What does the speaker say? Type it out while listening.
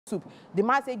soup. The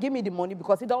man say, give me the money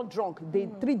because he don't drunk. They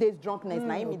 3 days drunkenness.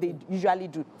 Now they usually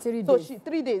do. 3 days. So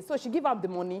 3 days. So she give him the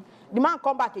money. The man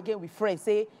come back again with friends.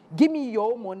 Say, give me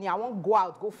your own money. I won't go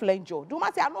out, go flange you. The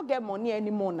woman say, I don't get money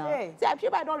anymore now. Hey. Say, I'm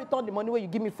sure I don't return the money where you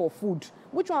give me for food.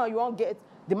 Which one you won't get?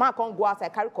 The man can't go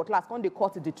outside, carry cutlass, can't they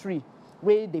cut the tree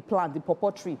where they plant the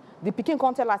pawpaw tree. The Pikin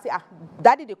can't tell her, say,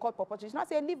 daddy, they cut pawpaw tree. She not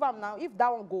say, leave him now. If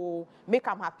that one go make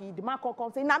him happy, the man can't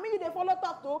come say, now me they follow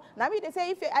talk too. Now me they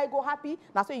say, if I go happy,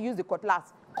 now so you use the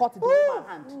cutlass, cut the woman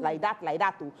hand like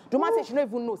that too. The man say she don't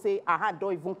even know, say her hand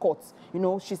don't even cut. You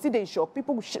know, she see the shock.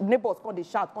 People, neighbors come they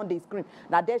shout, come they scream.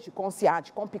 Now there she can't see her hand,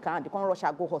 she can't pick her hand, they can't rush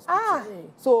her go hospital.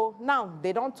 So now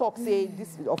they don't talk, say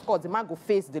this. Of course, the man go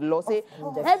face the law. Say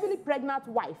heavily pregnant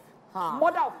wife.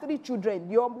 Mother of 3 children,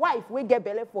 your wife will get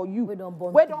belly for you. We don't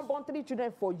born 3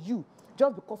 children for you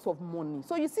just because of money.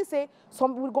 So you see, say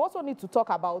we also need to talk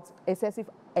about excessive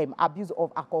abuse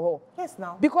of alcohol. Yes,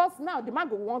 now. Because now the man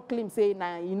go one claim say,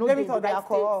 nah, you know, blame it on the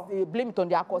alcohol. They blame it on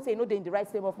the alcohol. Say, you know, they in the right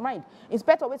state of mind.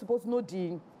 Inspector, we're supposed to know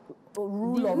the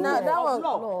rule of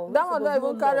law. That one don't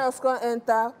even carry us can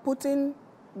enter putting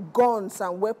guns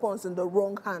and weapons in the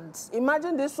wrong hands.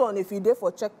 Imagine this one if he did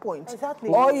for checkpoint. Exactly.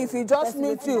 Or if he just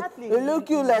meet you, he look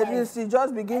you like this, he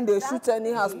just begin to shoot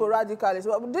anyhow sporadically.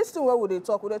 So this thing, where would they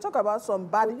talk? Would they talk about some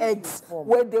bad eggs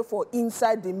where they for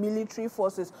inside the military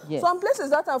forces? Yes. Some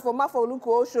places that are for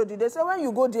Mafoluko showed you, they say when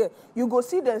you go there, you go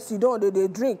see them sit down, they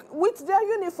drink with their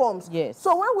uniforms. Yes.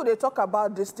 So when would they talk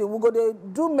about this thing? We go they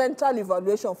do mental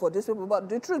evaluation for these people, but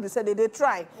the truth be said, they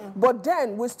try. But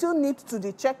then we still need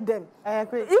to check them. I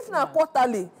agree. If not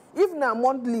quarterly, if not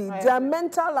monthly, their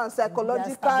mental and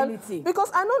psychological. Because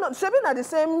I know not Shebin are the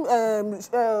same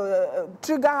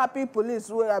trigger happy police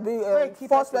where I be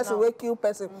first person will kill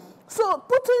person. So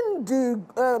putting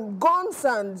the guns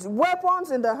and weapons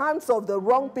in the hands of the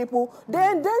wrong people, they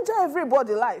endanger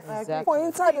everybody's life. Exactly. For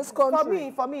inside this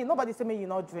country. For me, nobody say me you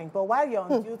not drink, but while you're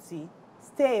on duty,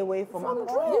 stay away from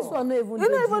alcohol. This one not even. You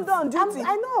not even done duty.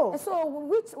 I know. So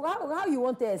how you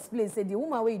want to explain? Say the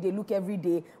woman where they look every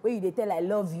day, where they tell I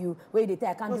love you, where they tell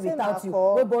I can't do without you,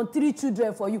 we born 3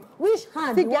 children for you. Which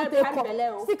hand you want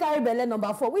to still carry belly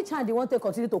number 4? Which hand you want to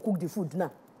continue to cook the food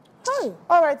now? Hi.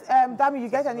 All right, Dami, you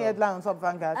get any headline on top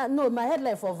Vanguard? No, my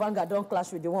headline for Vanguard don't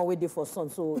clash with the one waiting for Sun.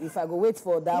 So if I go wait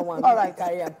for that one, all right,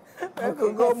 carry on.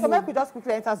 Okay, go. So maybe we just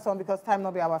quickly enter Sun because time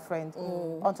not be our friend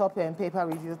on top paper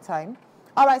review time.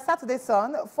 All right, Saturday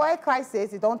Sun. Fuel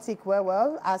crisis, it don't tick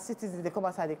well. As citizens, they come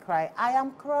outside, they cry. I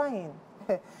am crying.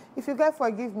 If you get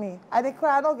forgive me, I they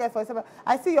cry. I don't get for.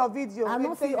 I see your video. I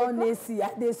don't see honesty.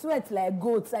 They sweat like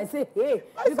goats. I say, hey,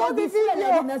 because the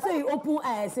video. Like I say, you open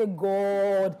eye. I say,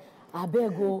 God, I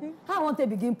beg go. How want to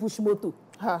begin push moto?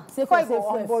 Say for go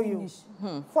humble you.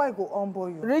 For I go humble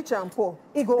you. Rich and poor.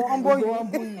 He go humble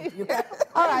you.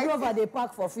 All right. Over the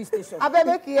park for free station. I beg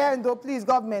make you end though, please,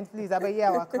 government, please. I beg hear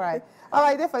our cry. All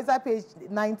right, there for inside page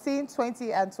 19,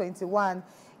 20, and 21.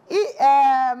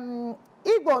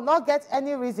 Igbo not get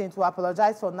any reason to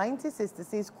apologize for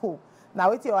 1966 coup. Now,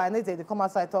 with your analysis, they come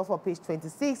outside talk for page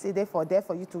 26. It's there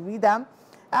for you to read them.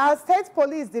 State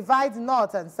police divide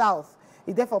north and south.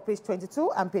 It's there for page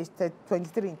 22 and page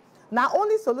 23. Now,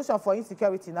 only solution for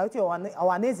insecurity, now,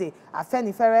 Owaneze,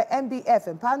 Afenifere, MBF,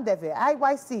 and Pandeve,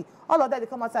 IYC, all of that, they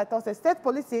come outside talk, say state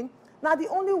policing. Now, the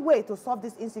only way to solve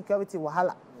this insecurity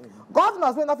wahala.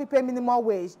 Governors will not pay minimum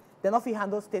wage, they not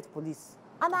handle state police.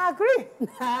 And I agree.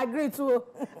 I agree too.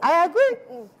 I agree.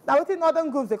 Now, within northern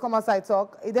groups, they come outside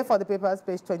talk. It's there for the papers,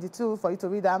 page 22, for you to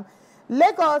read them.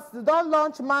 Lagos don't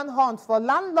launch manhunt for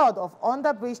landlord of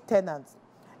underbridge tenants.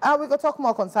 We will talk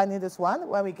more concerning this one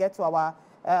when we get to our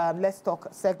Let's Talk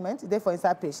segment. It's there for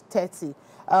inside page 30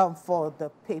 for the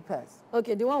papers.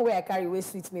 Okay, the one where I carry away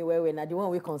sweet me where now the one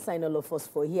we consign all of us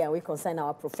for here and we consign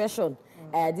our profession.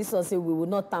 This one say we will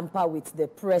not tamper with the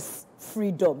press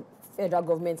freedom. Federal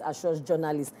government assures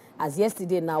journalists. As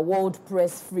yesterday, now World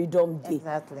Press Freedom Day.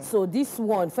 Exactly. So this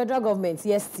one, federal government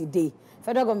yesterday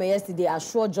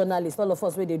assured journalists, all of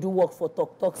us where they do work for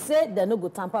Talk, say they're not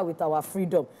going to tamper with our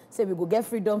freedom. Say we go get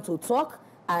freedom to talk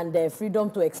and freedom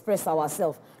to express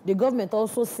ourselves. The government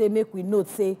also say, make we note,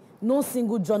 say, no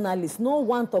single journalist, no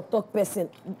one Talk person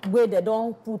where they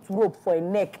don't put rope for a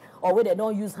neck or where they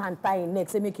don't use hand tie in neck,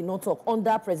 say make it not talk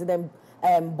under President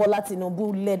Bola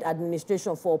Tinubu-led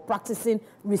administration for practicing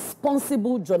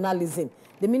responsible journalism.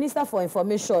 The Minister for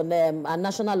Information and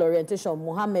National Orientation,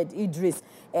 Mohammed Idris,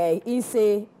 he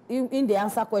say in the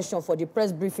answer question for the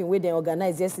press briefing where they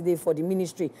organized yesterday for the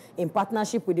ministry in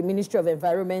partnership with the Ministry of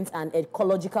Environment and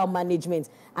Ecological Management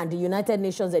and the United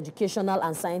Nations Educational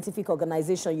and Scientific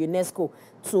Organization, UNESCO,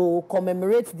 to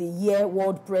commemorate the year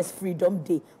World Press Freedom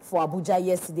Day for Abuja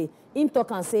yesterday. In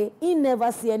talk and say, he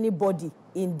never see anybody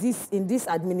in this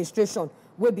administration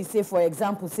where be say, for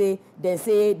example, say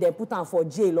they put them for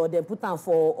jail or they put them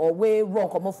for or way wrong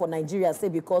come up for Nigeria, say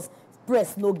because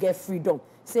press no get freedom.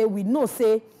 Say we know,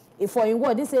 say, if for in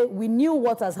word, they say we knew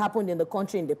what has happened in the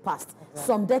country in the past. Exactly.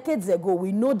 Some decades ago,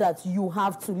 we know that you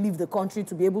have to leave the country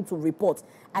to be able to report.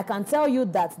 I can tell you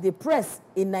that the press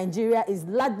in Nigeria is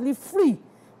largely free,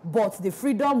 but the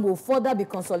freedom will further be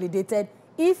consolidated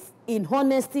if in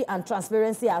honesty and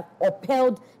transparency are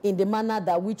upheld in the manner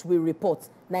that which we report.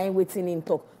 Now Wetin in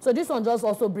talk. So this one just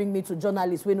also bring me to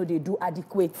journalists when they do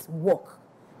adequate work.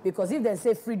 Because if they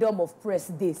say freedom of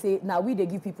press, they say, now they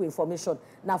give people information.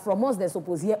 Now from us, they're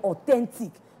supposed to hear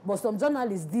authentic. But some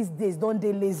journalists these days don't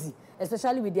they lazy,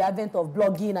 especially with the advent of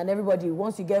blogging and everybody,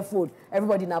 once you get food,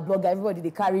 everybody in a blogger, everybody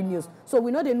they carry news. So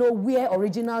we know they know where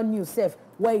original news self,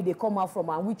 where they come out from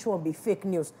and which one be fake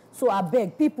news. So I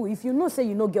beg people, if you know say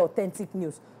you know get authentic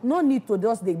news, no need to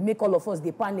just they make all of us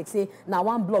they panic, say now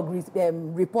one blog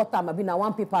report them, I mean now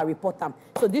one paper report them.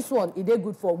 So this one, it is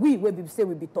good for we where we say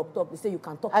we be talk. We say you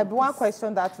can talk. I have one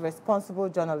question that's responsible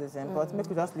journalism, but make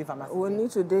we just leave them. We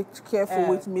need to be careful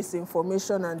with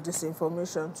misinformation and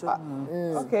disinformation too.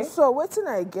 Okay. So wetin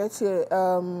I get here,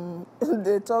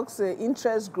 they talk say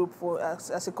interest group for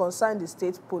as it concern the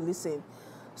state policing.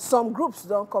 Some groups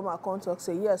don't come out and talk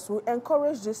say yes, we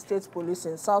encourage this state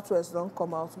policing. Southwest don't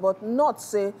come out, but not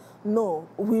say no,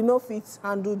 we no fit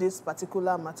handle this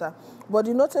particular matter. But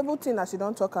the notable thing, as you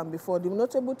don't talk on before, the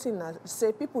notable thing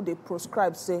say people they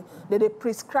prescribe say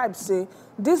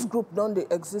this group don't they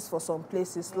exist for some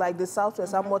places like the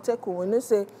Southwest and Moteku. When they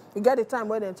say you get the time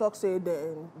where they talk say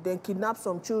they kidnap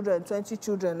some children, 20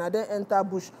 children, and then enter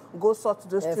bush, go sort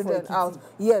those children out.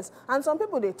 Yes, and some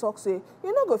people they talk say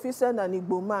you know go fit send an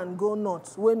Igbo man go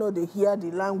north. We know they hear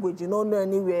the language, you don't know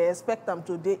anywhere. Expect them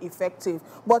to be effective.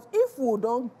 But if we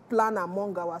don't plan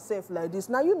among ourselves like this,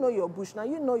 now you know your bush, now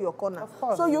you know your corner.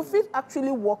 So you feel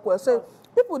actually work well. So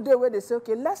people there where they say,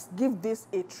 okay, let's give this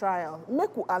a trial,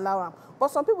 make we allow them.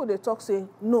 But some people they talk say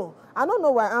no. I don't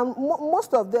know why. And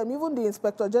most of them, even the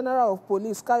Inspector General of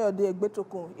Police, Kayode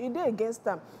Egbetokun, he dey against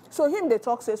them. So him they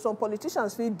talk say some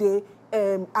politicians feel they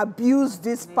abuse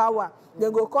this power. They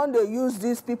go come, they use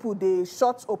these people, they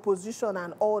shut opposition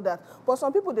and all that. But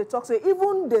some people they talk say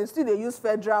even they still they use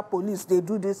federal police, they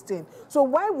do this thing. So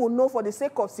why would know for the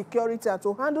sake of security and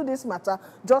to handle this matter,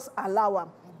 just allow them?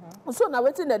 So now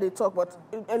waiting that they talk, but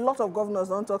a lot of governors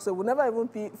don't talk. So we never even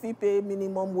pay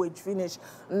minimum wage finish.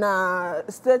 Now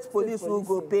state police will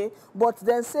go pay, but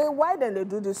then say why then they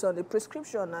do this on the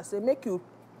prescription? I say make you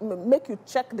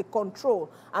check the control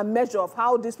and measure of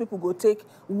how these people go take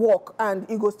work, and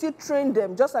you go still train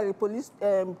them just like the police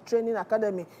training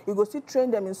academy. You go still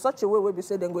train them in such a way where we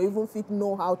say they go even fit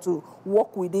know how to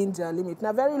work within their limit.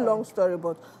 Now very long story,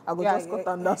 but I go just cut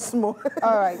on that small.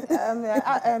 All right,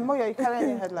 Moyo, you carry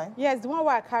any headline? Yes, the one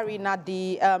where I carry now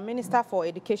the Minister for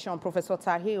Education, Professor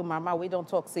Tahir Mama, we don't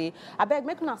talk say I beg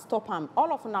make una stop him.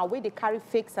 All of now where they carry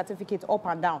fake certificates up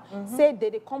and down. Say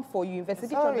they come for you,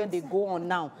 investigation then they go on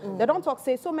now. They don't talk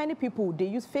say so many people they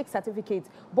use fake certificates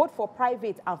both for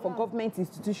private and for government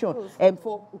institution and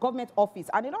for government office,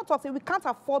 and they don't talk say we can't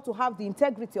afford to have the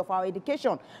integrity of our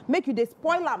education make you they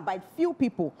spoil them by few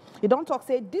people. You don't talk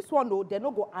say this one no, they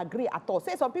no go agree at all.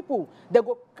 Say some people they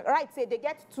go right say they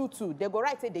get 2-2, they go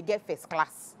right say they get first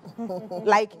class.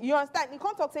 Like you understand, you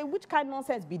can't talk say which kind of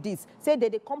nonsense be this. Say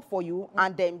that they come for you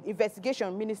and then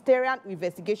investigation, ministerial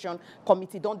investigation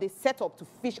committee don't they set up to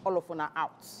fish all of them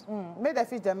out. May they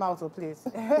fish them out, please.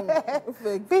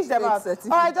 Fish them out. All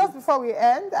right, just before we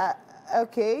end,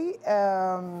 okay.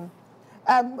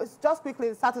 Just quickly,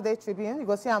 the Saturday Tribune, you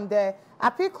go see I'm there.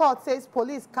 Appeal court says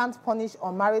police can't punish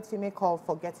unmarried female cop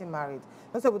for getting married.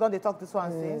 Don't say we don't they talk this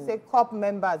one. Say cop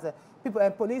members, people,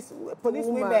 police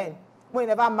women when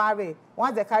never marry.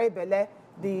 Once they carry belly,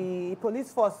 the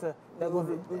police force they go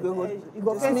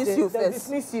dismiss you first.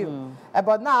 Dismiss you.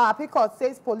 But now Appeal court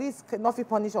says police cannot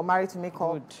punish unmarried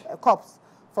female cops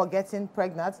for getting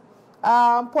pregnant.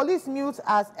 Police mute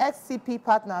as SCP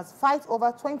partners fight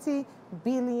over 20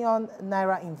 billion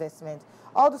naira investment.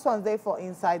 All this one's there for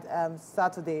inside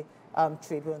Saturday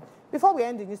Tribune. Before we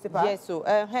end the newspaper. Yes,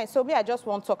 so me, I just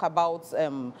want to talk about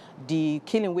the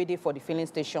killing way day for the filling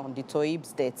station, the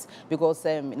Toib's death, because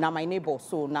now my neighbor,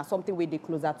 so now something way they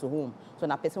closer to home. So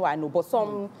now person I know, but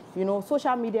some, you know,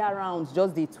 social media rounds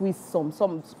just they twist some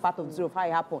part of the story of how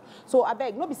it happened. So I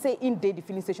beg, not be say in day the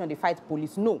filling station they fight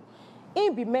police. No,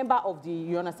 in be member of the,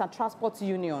 you understand, transport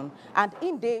union, and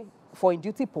in day for in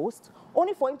duty post,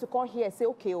 only for him to come here and say,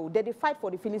 okay, oh, they fight for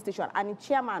the filling station, and the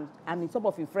chairman and some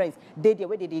of his friends, they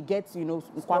where they get, you know,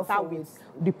 contact with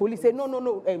the police, say, no,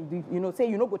 you know, say,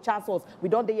 you know, go chance us, we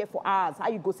don't there for hours, how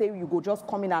you go say, you go just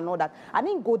come in and all that, and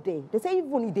then go there, they say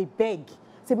even if they beg,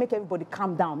 say, make everybody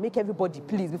calm down, make everybody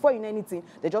please, before you know anything,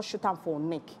 they just shoot him for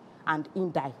neck, and in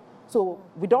die. So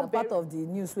we don't part of the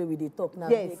news where we they talk now.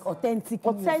 Yes, authentic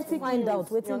news. Find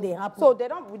out what they happen. So they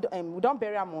don't. We don't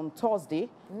bury them on Thursday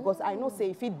because I know say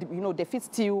if it, you know, they fit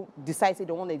still decide say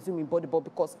they want to exhume him body, but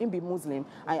because him be Muslim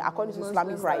and according to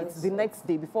Islamic rights, the next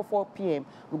day before 4 p.m.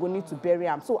 we go need to bury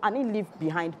him. So and he leave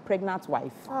behind pregnant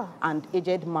wife and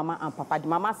aged mama and papa. The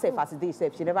mama said as they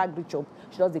said she never agree job.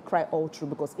 She does the cry all through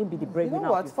because him be the breadwinner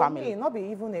of the family. For me, not be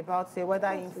even about say whether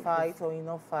in fight or in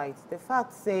no fight. The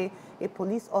fact say a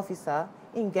police officer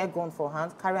in get gun for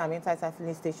hand, carry him inside a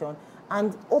filling station,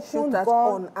 and open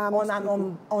gun on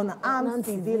an unarmed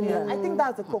civilian. I think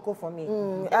that's the cocoa for me.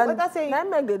 And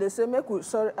they say,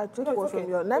 sorry, I take one from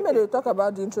you. They talk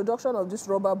about the introduction of these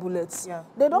rubber bullets. Yeah.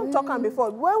 They don't talk on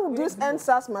before. When this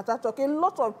NSAS matter talk, a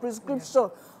lot of prescription.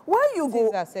 When you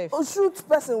go shoot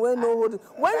person when no hold,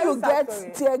 when you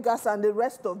get tear gas and the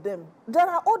rest of them, there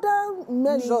are other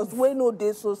measures when no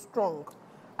they so strong.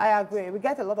 I agree. We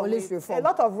get a lot of reform. A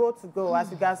lot of road to go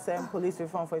as regards police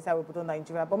reform for inside we put on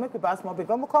Nigeria. But make we pass more big.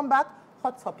 When we come back,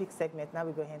 hot topic segment. Now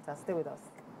we go enter. Stay with us.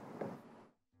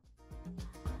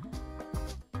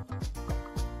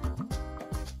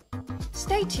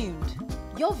 Stay tuned.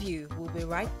 Your View will be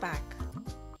right back.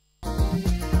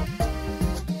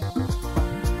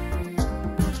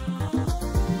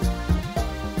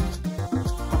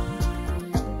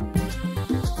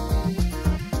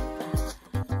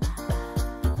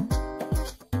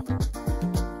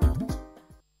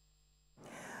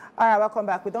 All right, welcome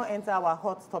back. We don't enter our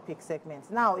hot topic segment.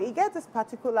 Now, you get this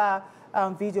particular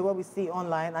video where we see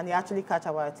online, and it actually catch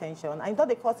our attention. I thought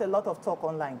they caused a lot of talk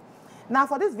online. Now,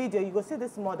 for this video, you go see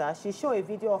this mother. She show a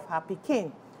video of her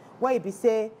Pikin, where it be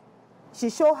say, she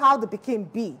show how the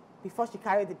Pikin be before she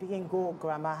carried the Pikin go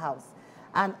grandma house.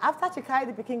 And after she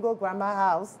carried the Pikin go grandma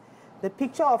house, the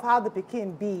picture of how the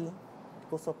Pikin be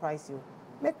will surprise you.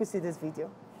 Make me see this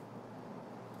video.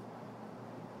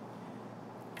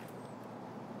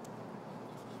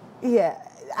 Yeah,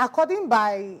 according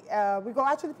by, we go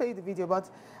actually play the video, but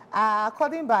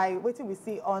according by Wetin we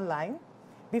see online,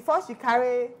 before she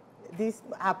carry this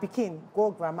her Pikin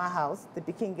go grandma house, the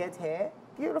Pikin get hair,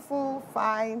 beautiful,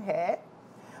 fine hair.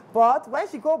 But when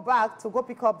she go back to go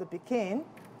pick up the Pikin,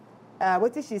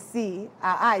 wetin she see,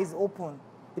 her eyes open.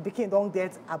 The Pikin don't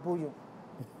get aboyo.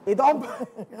 It don't,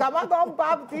 grandma don't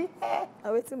barb the hair.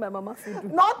 I'm waiting my mama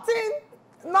food.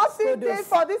 Nothing there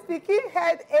for this Pikin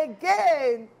head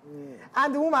again.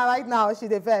 And the woman right now, she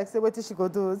dey vex, say what she go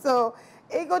do. So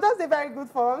it go just very good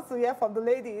for us to hear from the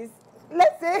ladies.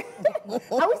 Let's say,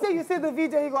 I wish say you see the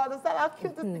video, you go understand how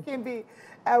cute this Pikin be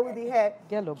with the hair.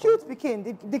 Cute Pikin,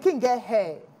 the Pikin get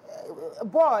hair. A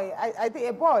boy, I think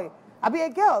a boy, I be a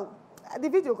girl. The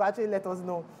video could actually let us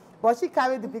know. But she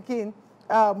carried the Pikin,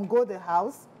 go the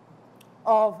house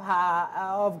of her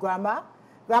of grandma.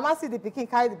 Grandma see the Pikin,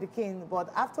 carry the Pikin, but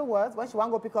afterwards, when she want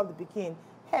to go pick up the Pikin,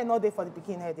 hair not there for the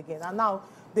Pikin head again. And now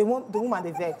the woman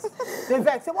they vex. They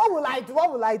vex. Say, what will I do?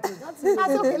 What will I do? I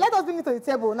say, okay, let us bring it to the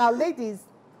table. Now, ladies,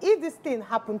 if this thing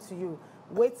happened to you,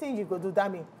 waiting you go do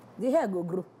that mean? The hair go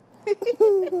grow.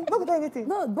 Not do anything.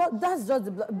 No, but that's just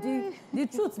the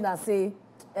truth now say,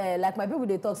 like my people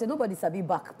they talk, say nobody sabi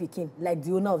back Pikin, like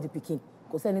the owner of the Pikin.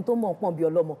 Because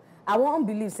I won't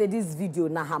believe say this video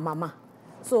na her mama.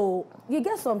 So you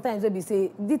get sometimes where we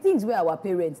say the things where our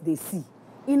parents they see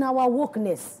in our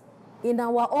wokeness, in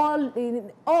our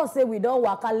all say we don't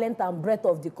work a length and breadth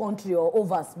of the country or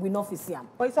overs, we not see them.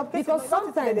 But it's because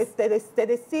sometimes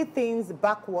they see things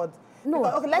backward. No.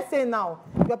 Okay, let's say now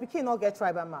your Pikin not get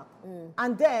tribal mark,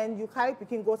 and then you carry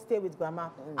Pikin go stay with grandma,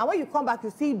 and when you come back you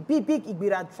see big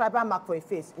Igbira tribal mark for your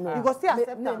face. You go still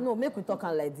accept that. No, make we talk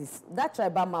like this. That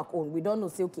tribal mark on, we don't know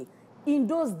say okay. In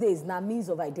those days, now means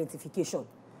of identification,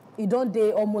 it don't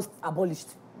they almost abolished.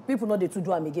 People know they to do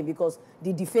them again because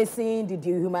the defacing, the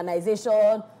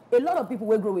dehumanization, a lot of people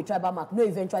will grow with tribal mark, no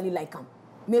eventually like them.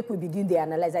 Make we begin to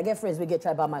analyze. I get friends we get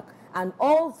tribal mark. And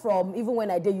all from, even when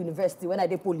I did university, when I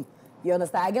did poly, You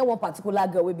understand? I get one particular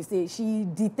girl where be say she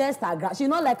detests her grandma. She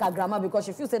not like her grandma because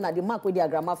she feels saying that the mark with their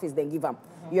grandma face then give them.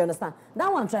 You understand?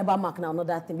 That one tribal mark now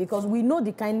another thing because we know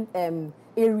the kind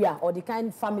area or the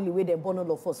kind family where they born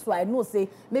all of us. So I know say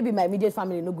maybe my immediate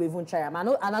family no go even try them.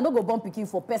 And I know go born picking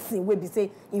for person where be say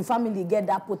in family get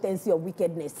that potency of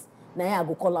wickedness. Now I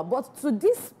go call her. But to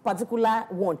this particular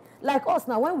one, like us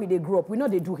now, when they grow up, we know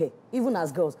they do hair, even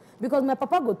as girls. Because my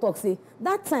papa go talk, say,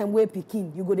 that time where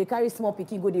Pikin, you go they carry small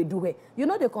Pikin, go they do hair. You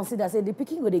know they consider, say, the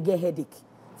Pikin go they get headache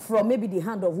from maybe the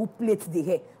hand of who plaits the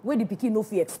hair, where the Pikin no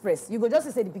feel express. You go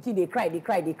just say the Pikin, they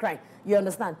cry. You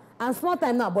understand? And small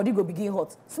time now, body go begin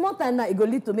hot. Small time now, it go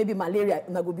lead to maybe malaria,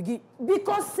 and go begin.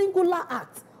 Because singular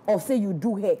act of say you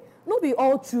do hair, no be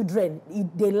all children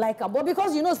they like them, but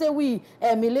because you know say we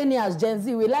millennials Gen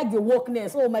Z we like the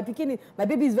wokeness. Oh my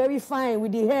baby is very fine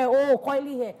with the hair, oh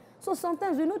coily hair. So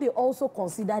sometimes we know they also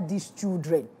consider these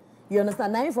children. You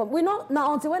understand? Now we know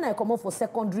now until when I come up for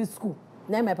secondary school,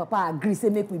 now my papa agree say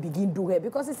make we begin do hair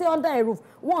because he say under a roof.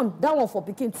 One, that one for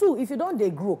Pikin. Two, if you don't they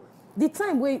grow. The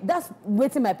time where that's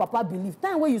waiting my papa believe.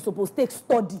 Time where you supposed to take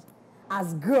study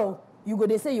as girl. You go,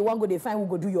 they say you want go, they find who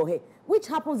go do your hair. Which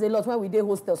happens a lot when we do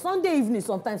hostel. Sunday evening,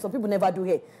 sometimes some people never do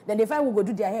hair. Then they find who go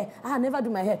do their hair. I never do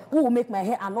my hair. Who will make my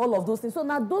hair and all of those things. So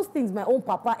now those things my own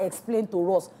papa explained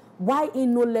to us. Why he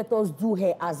no let us do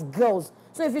hair as girls.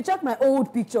 So if you check my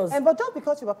old pictures. But just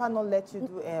because your papa not let you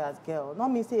do hair as girl,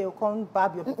 not mean say you can't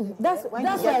barb your That's why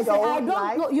I say I don't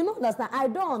know. You know, understand? I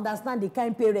don't understand the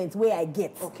kind parents where I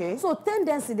get. Okay. So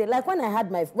tendency, like when I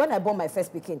born my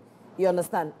first Pikin, you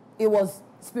understand? It was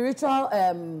spiritual,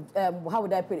 how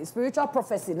would I put it? Spiritual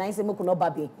prophecy.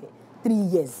 3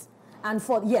 years. And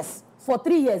for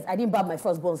 3 years, I didn't barb my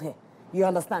firstborn's hair. You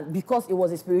understand? Because it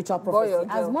was a spiritual prophecy.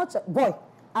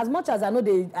 As much as I know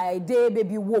they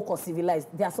baby woke or civilized,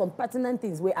 there are some pertinent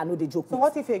things where I know they joke. So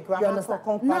what if a grandma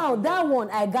come now that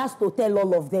one I got to tell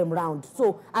all of them round.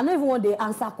 So I don't even want they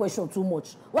answer question too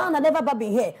much. Well, I never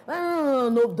babbing hair.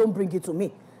 No, don't bring it to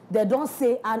me. They don't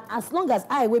say, and as long as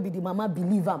I will be the mama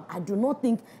believe them, I do not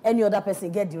think any other person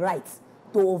get the right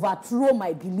to overthrow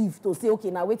my belief, to say,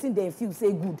 okay, now waiting they feel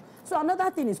say good. So another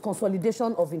thing is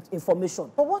consolidation of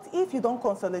information. But what if you don't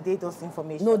consolidate those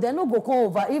information? No, they no go come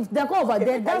over. If they come over,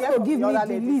 they just to give me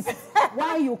the list.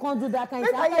 Why you can't do that kind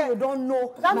of thing? After you don't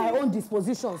know my own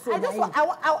disposition. So I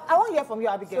want to hear from you,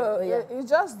 Abigail. So you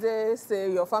just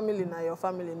say your family now your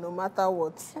family, no matter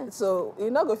what. So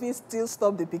you're not going to still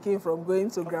stop the Pikin from going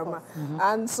to grandma.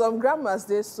 And some grandmas,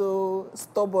 they're so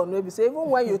stubborn. Maybe say, even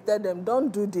when you tell them,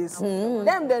 don't do this,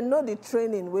 them they know the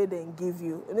training where they give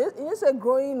you. You say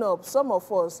growing up, some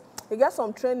of us, we get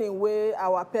some training where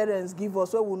our parents give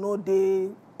us where we know they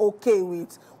okay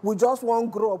with. We just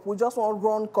want grow up. We just want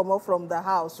run, come up from the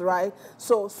house, right?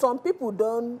 So some people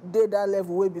don't date that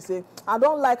level where they say, I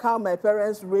don't like how my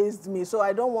parents raised me, so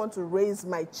I don't want to raise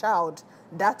my child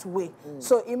that way.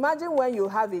 So imagine when you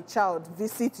have a child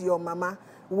visit your mama,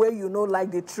 where you know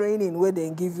like the training where they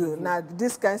give you. Now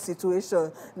this kind of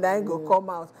situation, then go come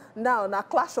out. Now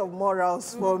clash of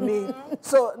morals for me.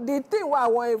 So the thing why I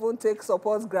won't even take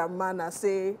support grandma and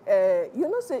say, you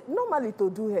know, say normally to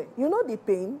do hair, you know the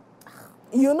pain,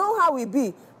 you know how it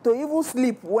be to even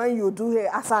sleep when you do hair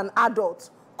as an adult.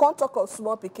 Can't talk of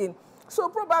small Pikin. So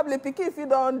probably Pikin, if you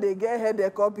don't they get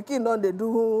headache or Pikin don't they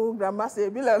do grandma say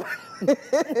be like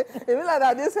it be like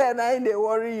that this hair now they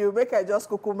worry you, make I just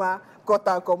kukuma cut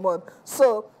and come on.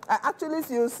 So I actually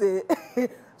feel say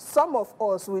some of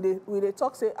us we they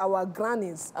talk say our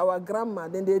grannies, our grandma,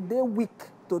 then they weak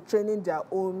to training their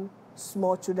own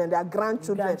small children, their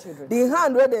grandchildren. The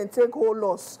hand where they take hold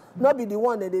us, not be the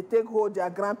one that they take hold their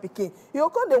grandpikin. You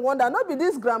come they wonder, not be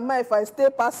this grandma, if I stay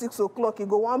past 6 o'clock, you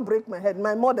go want break my head.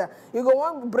 My mother, you go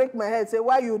want break my head, say,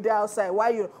 why you there outside? Why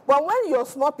you? But when your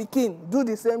small pikin do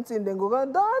the same thing, then go,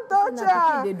 don't touch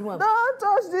her. Don't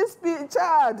touch this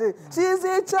child. She's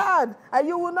a child. And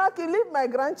you will not leave my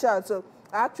grandchild. So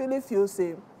I actually feel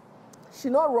say, she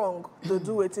not wrong to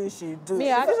do what she do.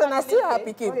 Me, I still have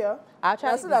Pikin. Oh, yeah. I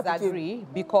actually disagree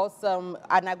because,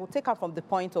 and I go take her from the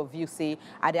point of view, say,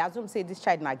 I assume, say, this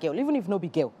child na girl, even if no be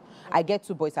girl. I get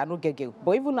 2 boys, I don't get girl.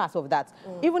 But even as of that,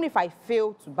 even if I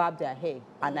fail to barb their hair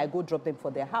and I go drop them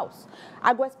for their house,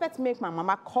 I go expect to make my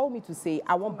mama call me to say,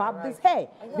 I want barb this hair.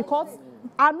 Because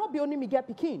I not be only me get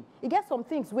Pikin. It gets some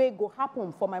things where go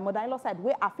happen for my mother-in-law side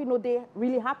where I feel no they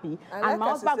really happy. And my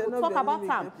husband will talk about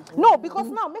them. No, because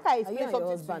now make I explain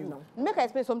something to you. Make I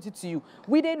explain something to you.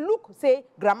 We they look, say,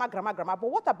 grandma, but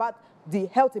what about the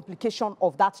health implication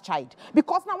of that child?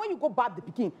 Because now when you go barb the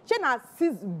Pikin, she now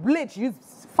sees blade, she use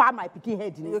far my Pikin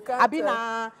head. I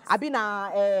been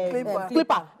a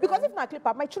clipper. Because if not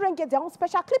clipper, my children get their own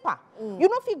special clipper. You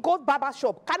know, if you go barber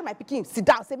shop, carry my Pikin, sit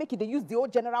down, say make it they use the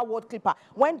old general word clipper.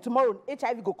 When tomorrow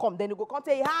HIV go come, then you go come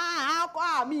say,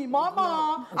 how me,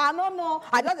 mama? I don't know.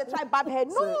 I just try barb hair.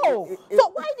 No. So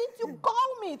why didn't you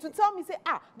call me to tell me, say,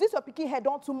 this your Pikin hair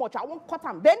done too much. I won't cut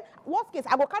them. Then worst case,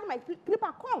 I go carry my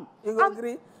clipper come. You go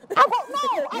agree? I go,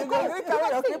 no, I You go. go agree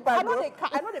carry your clipper, I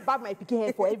know they barb my Pikin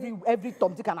hair for every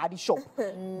Tom, Dick and Harry shop.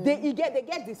 They get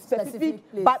the specific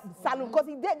salon because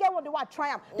they get what they want to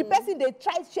try. The person they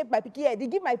try to shape my Pikin hair, they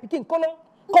give my Pikin color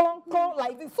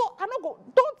like this. So I don't go.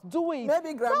 Don't do it.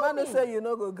 Maybe grandma no say you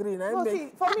no go green. No, see,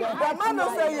 for me, grandma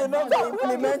no say you no go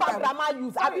implement. Grandma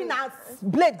use. I mean, as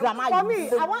blade grandma use. For me,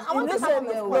 I want to come from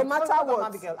this point. No matter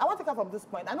what. I want to come from this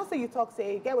point. I know say you talk,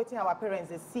 say, get waiting our parents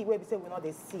they see, where we say we know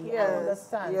they see. Yes, I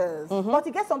understand. yes. But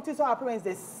to get something so our parents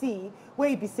they see, where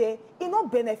you be say, it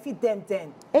not benefit them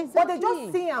then. Exactly. But they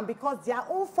just see them because their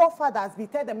own forefathers be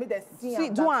tell them make they see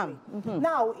them. Do them.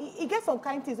 Now, it gets some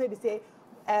kind of things where we say,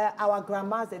 our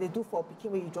grandmas that they do for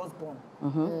Pikin where you just born.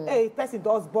 Hey, person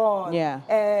does born. Yeah.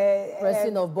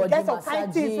 Pressing of body, get some kind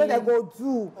of things where they go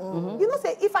do. You know,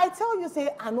 say if I tell you, say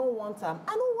I don't want them,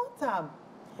 I don't want them.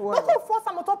 Well, Not to force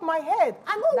them on top of my head.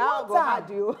 I don't Now go hard want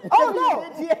them. you. Oh no.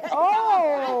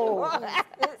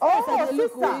 Oh,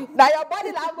 sister. Now your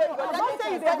body language. I'm not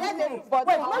saying they but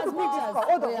wait, let me pick this call.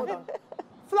 Hold on.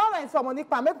 Florence from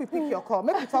Onikpa, make me pick your call.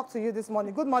 Make me talk to you this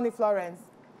morning. Good morning, Florence.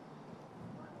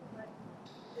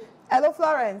 Hello,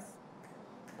 Florence.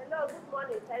 Hello, good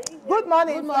morning. Good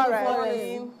morning, Good morning, Florence.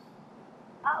 Florence.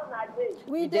 How na dey?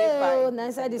 We dey do. fine. Now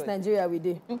inside this Nigeria, we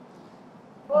do.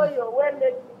 Oh, your when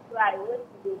make you cry when you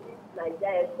dey visit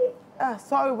Nigeria.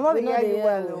 Sorry, we're not We no hearing dey you hear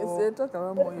well. you. Oh. say talk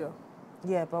about Moyo.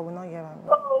 Yeah, but we're not hearing you.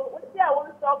 So, wetin I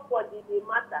wan talk for the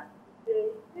matter say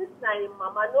since na im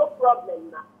mama no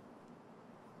problem na.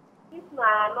 If na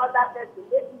another person,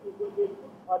 maybe you go dey do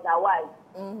otherwise.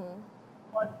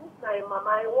 But since na im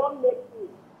mama, I wan make you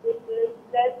dey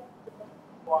less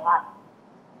for her.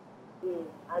 And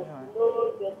she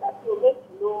know better, so make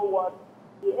she know what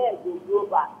the hair go grow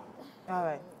back.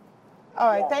 All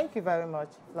right. Thank you very much,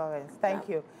 Florence. Thank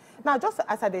you. Now, just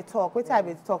as I dey talk, wait till I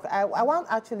dey talk. I want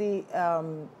actually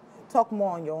talk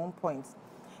more on your own points.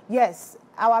 Yes,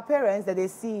 our parents that they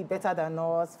see better than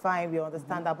us, fine, we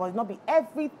understand that, but it not be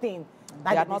everything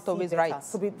that They are not always better. right.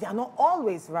 So they are not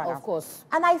always right. Of course.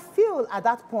 And I feel at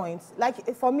that point,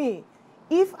 like for me,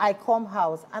 if I come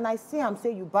house and I see him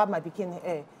say you barb my Pikin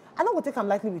hair, I don't go take him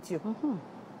lightly with you.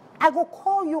 I go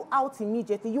call you out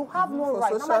immediately. You have no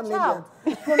right. social I'm a child.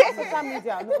 No, not social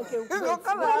media. No,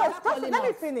 okay. Let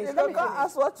me finish. You don't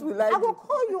ask what we like. I will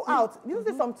call you out. You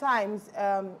know, sometimes,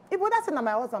 if whether say na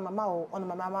my husband, mama, or on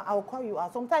my mama, I will call you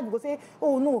out. Sometimes you go say,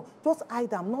 oh no, just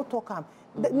hide them, not talk them.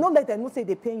 Not let them know say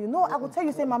they pay you. No, I will tell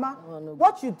you, say, mama,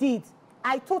 what you did,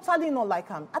 I totally not like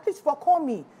him. At least for call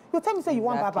me. You tell me say you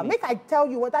want baba. Make I tell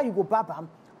you whether you go baba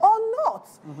or not.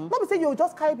 Not be say you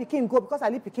just carry Pikin go because I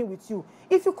leave Pikin with you.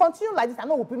 If you continue like this, I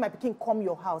know will bring my Pikin come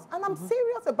your house, and I'm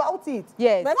serious about it.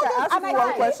 Yes. Make I ask you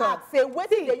one question. Say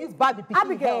wetin they use barb the Pikin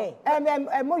Abigail,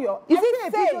 hair. Moyo, Is I it see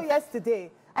a safe? video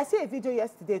yesterday. I see a video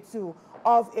yesterday too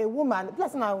of a woman,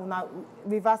 plus now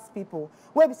reverse people,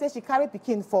 where we say she carried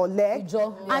Pikin for leg,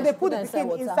 Ijo, and yes, they put the inside Pikin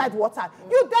water. inside water.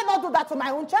 You dare not do that to my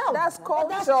own child. That's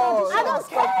culture. I don't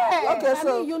care. Okay, I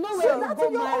mean, you know where you that's go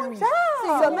your own marry.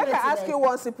 child. So make I ask you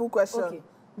one simple question. Okay.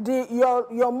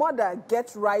 Your mother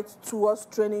get right towards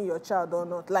training your child or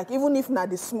not? Like even if not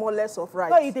the smallest of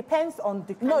rights. No, it depends on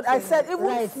the No, I said even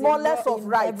Right, smallest of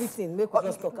rights. Everything. Make we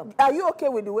just talk about. Are you okay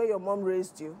with the way your mom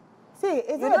raised you? See, it's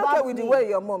You're not not okay about with me. the way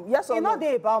your mom? Yes or It's no? not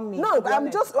there about me. No, to be I'm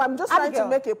honest. just trying to Abigail,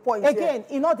 make a point here. Again,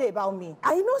 it's not there about me.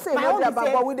 I know say My not own there is about,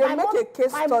 say, but we didn't make a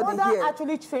case my study mother here.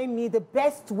 actually trained me the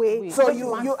best way. So when you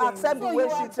want to accept the train way me.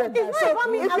 she trained. It's not So about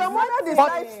me if your mother accepting.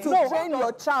 decides to No, train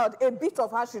your child, a bit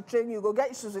of how she train you, go get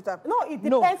issues with her. No, it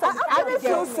depends on the actually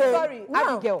feel say- Sorry, No.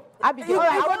 Abigail. You- Abigail. All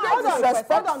right, you hold go on, hold on,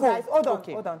 disrespectful. guys. Hold on,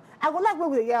 Okay. hold on. I would like we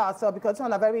will hear ourselves because it's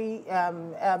on a very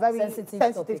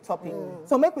sensitive topic.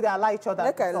 So make we allow each other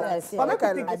Make to I talk. lie. But make Make we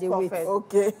I pick lie. this call first.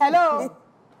 Okay. Hello.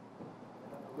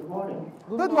 Good morning.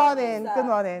 Good morning. Good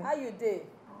morning. How you dey?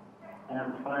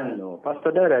 I'm fine. No.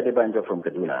 Pastor Dara Adebanjo from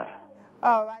Kaduna.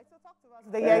 All right. So talk to us.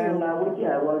 They hear you. Now,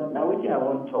 which I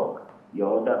want to talk.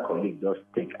 Your other colleague just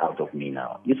take out of me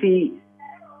now. You see,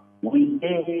 we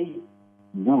dey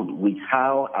good with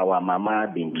how our mama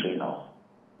been train us.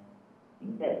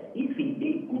 Yes, if it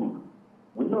dey good,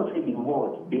 we know say the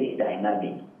world dey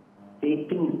dynamic. Say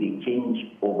things they change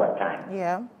over time.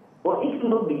 Yeah. But if you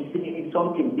know be say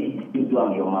something they do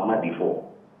on your mama before,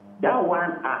 that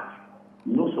one act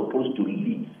you're not supposed to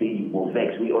lead, say you go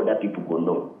vex, where other people go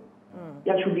know.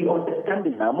 There should be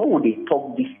understanding. Now, more would they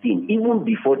talk this thing even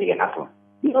before they happen?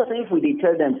 Because if we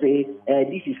tell them, say,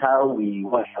 this is how we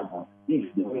want to happen, this is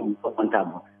the way we want to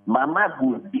happen, Mama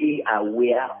would be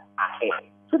aware ahead.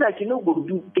 So that you know, go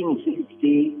do things, say,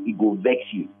 it go vex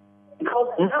you. Because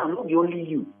now, not only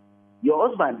you, your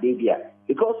husband, they there.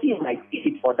 Because he might take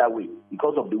it further way,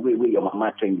 because of the way your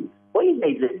mama trained you. But if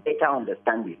there is a better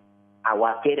understanding,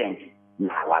 our parents,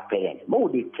 more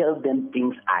they tell them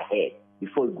things ahead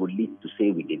before it go lead to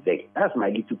say with the vex. That's my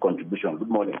little contribution. Good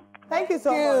morning. Thank you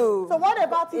so much. So what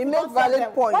about if you don't tell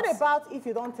them? What about if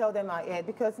you don't tell them ahead?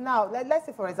 Because now, let's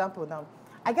say for example now,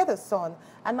 I get a son,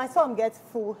 and my son gets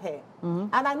full hair.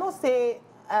 And I know, say,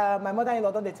 my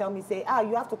mother-in-law, don't they tell me, say,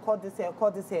 you have to cut this hair,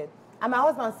 cut this hair. And my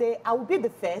husband say, I will be the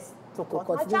first to cut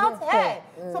my child's hair.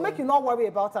 So make you not worry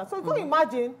about her. So you can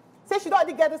imagine, say she don't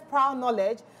already get this prior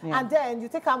knowledge, and then you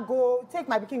take my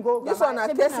Pikin go. This one a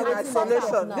case in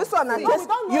isolation. This one a case.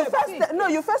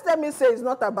 You first let me say it's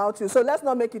not about you. So let's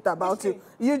not make it about you.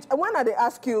 When they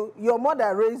ask you, your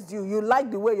mother raised you, you like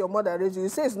the way your mother raised you. You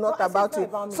say it's not about you.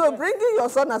 So bringing your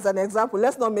son as an example,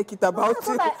 let's not make it about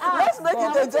you. Let's make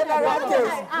it a general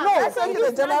case. No, let's make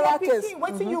it a general case.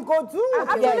 What you go do?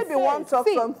 Actually, be one talk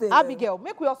something. Abigail,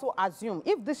 make we also assume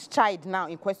if this child now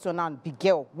in question now be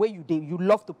girl, where you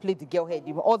love to play the girl head,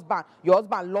 your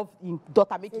husband love his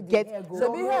daughter make you get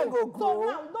so the hair go grow. So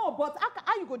now, no, but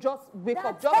how you go just wake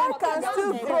up? Just hair can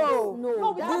still grow.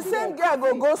 No, the same girl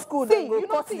go school. See, go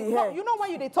cut the hair. You know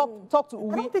when you talk to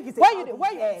Uwi, when you talk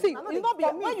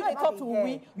to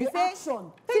Uwi, you say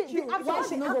action. See, Why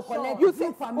she no go collect you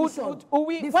say permission?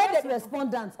 Uwi, The first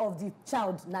respondent of the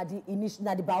child, na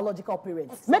the biological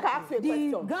parents. Make I ask you a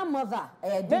question. The grandmother,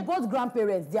 both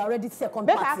grandparents, they are already second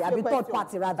party, I mean third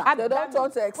party rather. They don't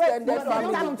want to extend their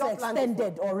family.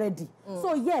 Extended already.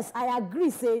 So yes, I agree,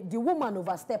 say the woman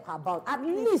overstep her bound. At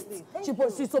least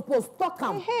she's supposed to talk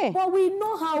am. But we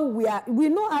know how we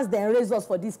know as they raise us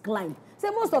for this climb. Say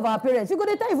most of our parents, you go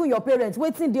to tell even your parents,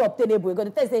 waiting the obtainable, you're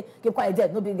going to tell say, keep quiet there,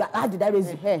 no, how did I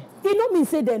raise you? It don't mean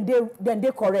say then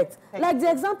they correct. Like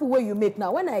the example where you make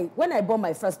now, when I born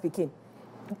my first Pikin,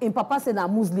 in Papa said a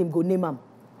Muslim go name him.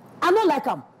 I don't like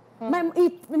him.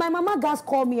 My mama guys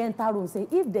call me enter room say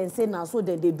if they say now so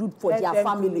then they do for their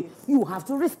family, you have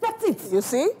to respect it. You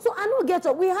see? So I don't get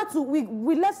up. We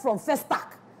left from First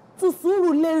Park to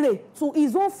Surulere to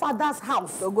his own father's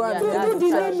house to do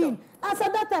the naming. As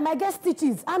at that time I get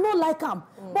stitches. I don't like them.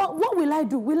 But what will I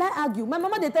do? Will I argue? My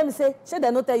mama they tell me say, should they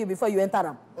not tell you before you enter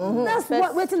them? That's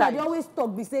what Wetin I always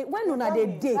talk. Be say when una they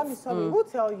date. I'm sorry. Who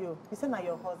tell you? You say na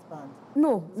your husband.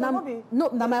 No,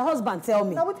 now my husband tell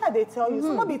me. Now what they tell you?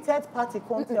 Some be third party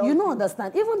can't tell you. You don't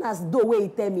understand. Even as the way he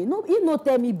tell me, he no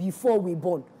tell me before we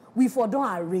born. We for don't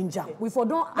arrange her. We for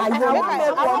don't. I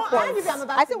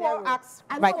say well, ask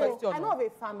my question. I know of a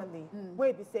family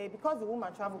where they say because the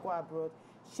woman travel go abroad,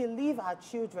 she leave her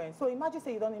children. So imagine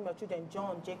say you don't name your children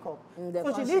John, Jacob.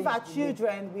 So she leave her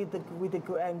children with the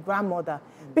grandmother.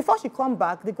 Before she come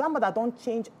back, the grandmother don't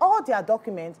change all their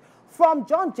documents from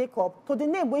John Jacob to the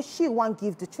name where she want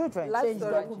give the children. Life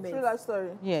story. True life story.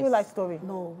 Yes. True life story.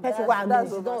 No. Person where I know.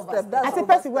 I say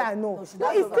person where I know.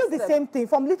 No, it's still the same thing.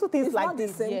 From little things like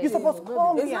this, you're supposed to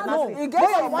call me and ask me. I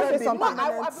want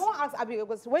to ask Abigail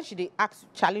because when she did ask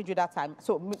challenge you that time.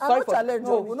 So sorry for challenge.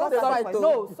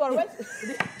 No, sorry.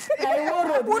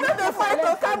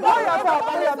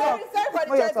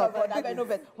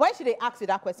 When she did ask you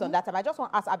that question that time, I just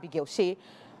want to ask Abigail.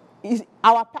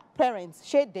 Our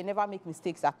parents, they never make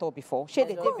mistakes at all before. They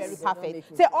did very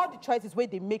perfect. Say all the choices where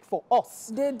they make for us.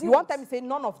 They did. You want them to say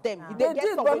none of them. They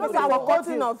did, but not our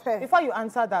cutting of hair. Before you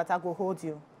answer that, I go hold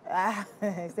you.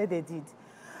 Say they did.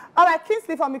 All right,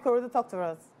 Kingsley from Ikorodu, talk to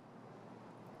us.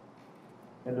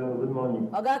 Hello, good morning.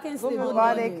 Kingsley, good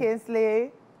morning,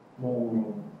 Kingsley.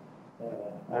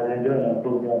 I enjoy your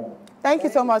program. Thank you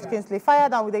so much, Kingsley. Fire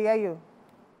down, we hear you.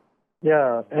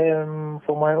 Yeah,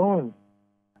 for my own,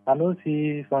 I don't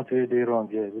see something really wrong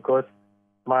here because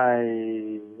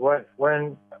when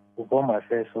we born my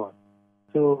first son,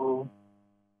 so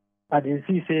I did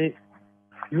see say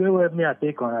you help me I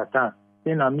take on a time.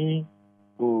 Then me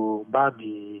go bag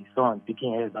the son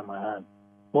picking head by my hand.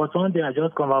 But one day I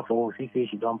just come out for her, she say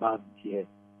she don't bag the head.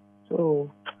 So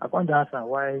I can't answer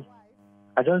why.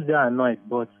 I just get annoyed,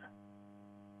 but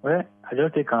well, I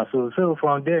just take cancel. So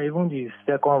from there, even the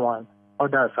second one,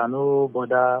 others I no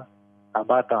bother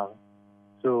about her.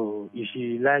 So if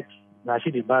she like, now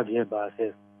she the bad here by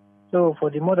herself. So for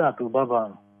the mother to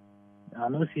Baba, I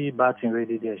don't see bad thing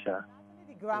ready there, Sha.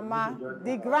 The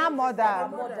grandmother.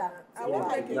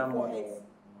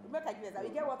 make I give you example.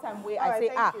 You get one time where All I right, say,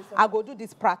 thank you so I much. go do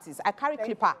this practice. I carry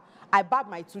clipper. I barb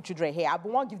my 2 children hair. I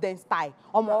won't give them style.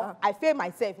 I fail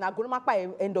myself. Now go to my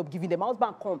end up giving them. My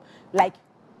husband come like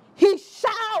he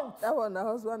shout. That one, the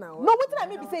husband and wife. No, what did I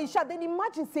mean? Say he shout. Then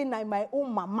imagine saying like my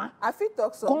own mama. I feel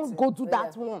talk something. Go do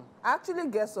that one. I actually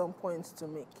get some points to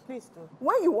make. Please do.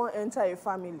 When you want to enter a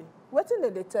family, what thing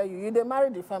they tell you? You they marry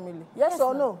the family. Yes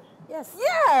or no? Yes.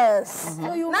 Yes.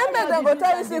 So you Now make them go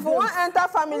tell you, say, if you want to enter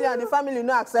family and the family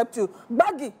no accept you,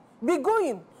 baggy, be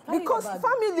going. Carry Because your bag.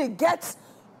 family gets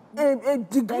a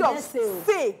degree of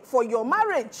say for your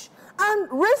marriage. And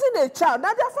raising a child,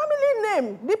 that's their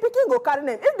family name. The pikin go carry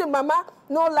name. If the mama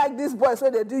no like this boy, so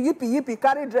they do yippee,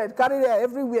 carry dread, carry hair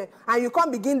everywhere, and you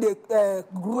can't begin the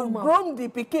groom the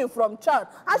pikin from child,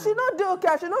 and she not do okay,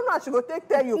 she don't know how she go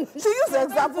tell you. She use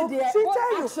example, she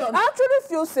tell you. I actually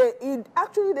feel say it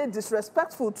actually they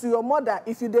disrespectful to your mother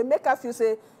if you they make her feel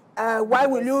say, why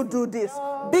will you do this?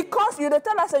 Because you they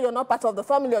tell her say you're not part of the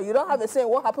family or you don't have a say in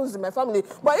what happens in my family.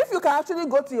 But if you can actually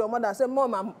go to your mother and say,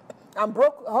 Mom, I'm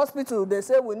broke hospital, they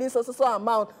say we need so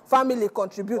amount, family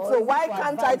contribute. So why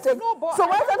can't I take so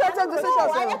why can't I take decisions?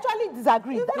 No, I actually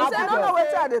disagree. You say, I don't know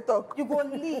what they talk. You go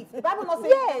leave. The Bible not say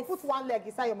you go put one leg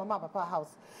inside your mama and papa house.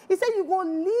 He said you go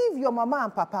leave your mama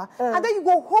and papa, and then you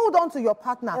go hold on to your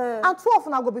partner, and 12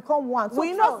 now go become one. So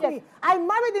We trust know. me, I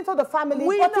married into the family,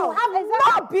 We but know. you have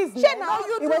no business. Now you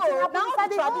you do. know. Now Inside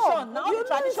the the tradition. home. Now You the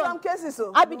know in tradition. some cases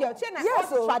so. Abigail, Yes, all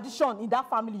the so. tradition in that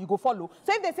family you go follow.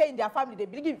 So if they say in their family they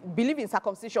believe in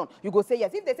circumcision, you go say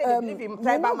yes. If they say they believe in You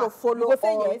tribal no go man, follow you go say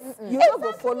all. yes. You don't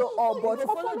go follow all, You but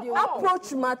go follow the all.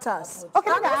 approach matters.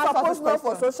 Okay, I'm let me not ask us supposed this not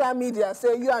for question. social media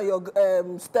say you and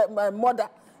your mother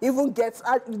even get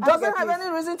doesn't have any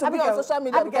reason to be on social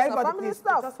media because of family please,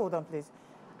 stuff. Just hold on, please.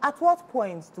 At what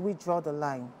point do we draw the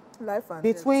line Life and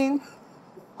between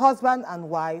husband and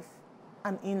wife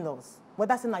and in-laws?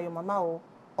 Whether it's not your mama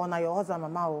or not your husband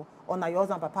mama or not your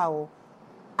husband papa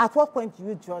at what point do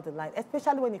you draw the line,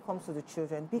 especially when it comes to the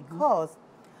children? Because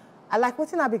I like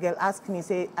what Abigail asked me,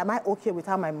 say, am I okay with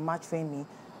how my mama trained me?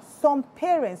 Some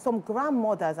parents, some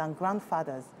grandmothers and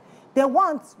grandfathers, they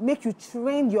want make you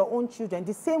train your own children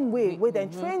the same way they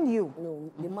train you.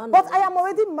 No, the man But I am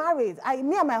already married.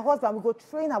 Me and my husband, we go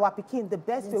train our Pikin the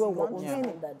best way we want to train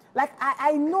it. Like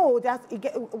I know that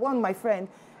one of my friend,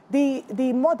 the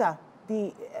mother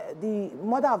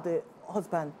of the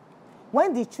husband,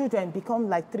 when the children become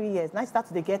like 3 years, now start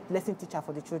to get lesson teacher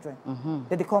for the children.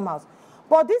 Then they come out.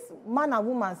 But this man and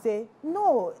woman say,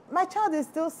 no, my child is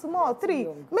still small, 3.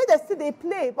 Maybe they still they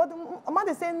play. But the man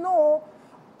they say, no.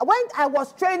 When I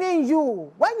was training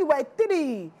you, when you were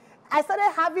 3, I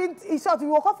started having, in short, you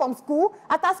will come from school,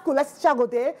 after school, let's teacher go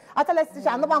there, after let's teacher,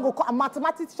 another man go come,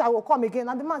 mathematics teacher will come again.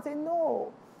 And the man say,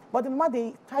 no. But the man,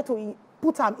 they try to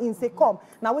put him in, say, come,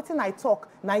 now waiting I talk,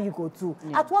 now you go do.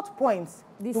 At what point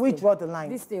do we draw the line?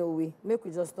 This stay away. Make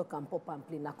we just talk and pop and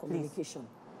play na communication.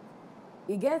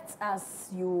 It gets as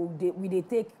we they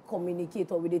take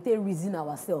communicate or we they take reason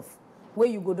ourselves. Where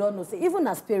you go down, no say, even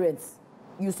as parents,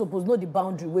 you suppose know the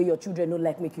boundary where your children don't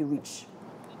like make you reach.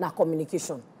 Now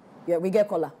communication. Yeah, we get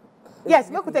caller.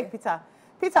 Yes, look, we take Peter.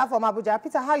 Peter from Abuja.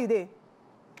 Peter, how you doing?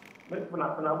 Good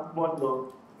morning.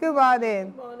 Good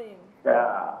morning.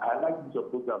 Yeah, I like this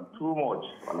program too much.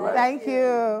 Thank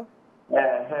you.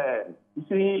 You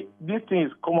see, this thing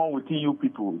is common with you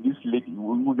people, these lady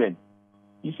women.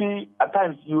 You see, at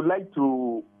times you like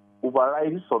to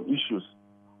override some issues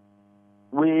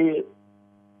where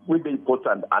the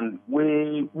important and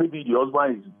where maybe the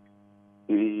husband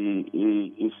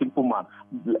is a simple man.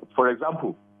 For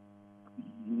example,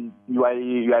 you are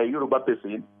a Yoruba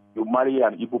person, you marry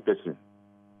an Igbo person.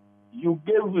 You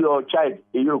gave your child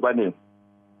a Yoruba name.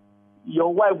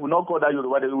 Your wife will not call that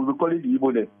Yoruba name, will call it the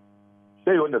Igbo name.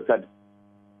 So you understand?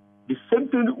 The same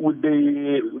thing with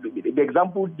the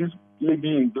example this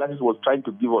lady in glasses was trying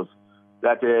to give us,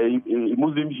 that a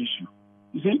Muslim issue.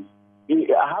 You see,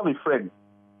 I have a friend.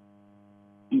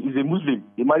 He's a Muslim.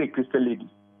 He married a Christian lady.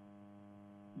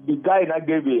 The guy now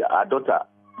gave the daughter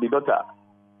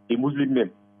a Muslim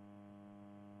name.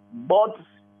 But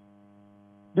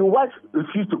the wife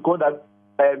refused to call that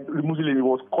Muslim. He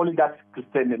was calling that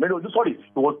Christian name. No, sorry,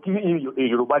 he was giving him a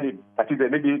Yoruba name. That is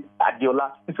maybe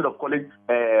Adiola instead of calling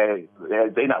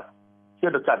Zainab. You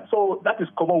understand? So that is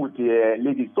common with the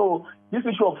ladies. So this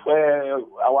issue of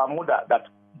our mother that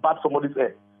bad somebody's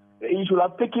hair, you should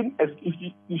have taken,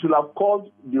 you should have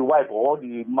called the wife or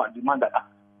the man that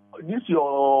this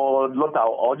your daughter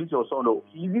or this your son. Or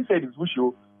if he said it's wish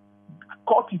you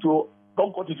cut it or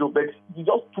don't cut it, but you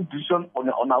just took decision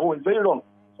on our own. It's very wrong.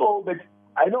 So, but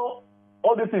I know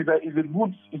all this is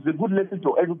a good lesson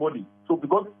to everybody. So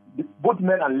because both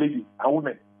men and ladies and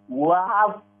women will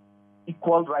have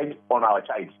equal rights on our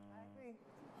child.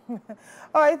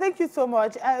 All right, thank you so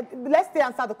much. Let's stay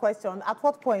answer the question. At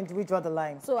what point do we draw the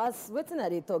line? So as Wetin I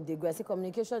dey talk, I say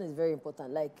communication is very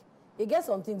important. Like, it gets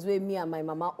some things where me and my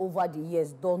mama over the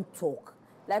years don't talk.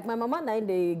 Like my mama now,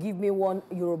 they give me one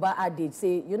Yoruba adage,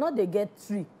 say, you know, they get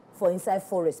 3 for inside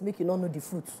forest, make you not know the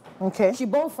fruits. Okay. She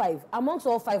born 5. Amongst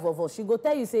all 5 of us, she go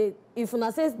tell you, say, if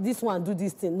una say this one do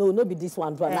this thing, no be this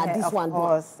one do, now this one do.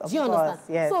 Do you understand?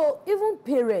 Yes. So even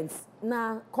parents,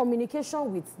 now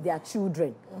communication with their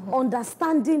children,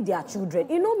 understanding their children.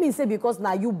 It no mean say because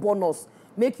now you born us,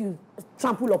 make you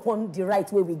trample upon the right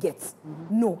way we get.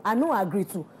 No, I no agree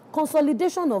to.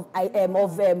 Consolidation of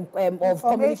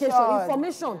communication,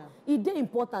 information, it is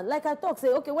important. Like I talk, say,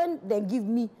 okay, when they give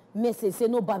me message, say,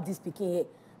 no Baptist speaking here.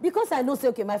 Because I know, say,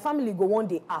 okay, my family go one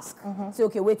day ask. Say,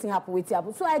 okay, waiting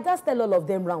happen. So I just tell all of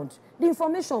them round. The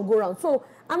information go round. So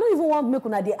I don't even want make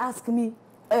una they ask me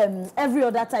every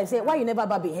other time, say, why you never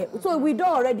baby hair? So we don't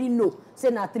already know, say,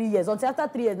 now 3 years. Until after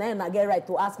 3 years, now I get right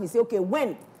to ask me, say, okay,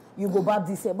 when you go back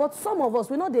this year? But some of us,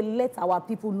 we know they let our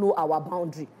people know our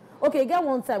boundary. Okay, get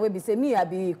one time where we say, me, I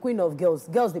be queen of girls.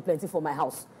 Girls, they plenty for my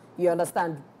house. You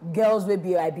understand? Girls will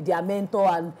be, I be their mentor,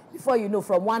 and before you know,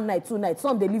 from 1 night, 2 nights,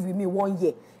 some they live with me 1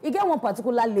 year. You get one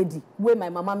particular lady where my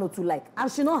mama know to like,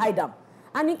 and she don't hide them.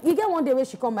 And you get one day where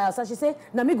she come my house and she say,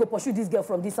 now me go pursue this girl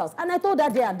from this house. And I told her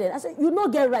there and then, I said, you no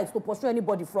get right to pursue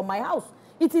anybody from my house.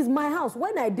 It is my house.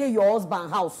 When I did your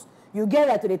husband's house, you get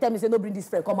right to the tell me, say, no bring this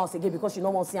friend come house again because you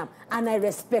don't want to see him. And I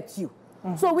respect you.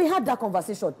 So we had that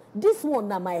conversation. This one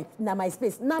na my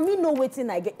space. Now me know waiting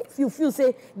I get. If you feel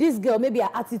say this girl maybe her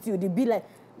attitude, they be like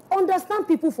understand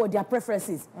people for their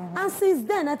preferences. And since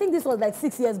then, I think this was like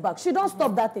 6 years back. She don't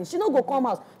stop that thing. She don't go come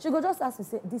house. She go just ask me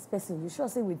say this person. You sure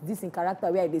say with this in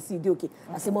character where they see you okay?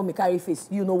 I say mommy carry face.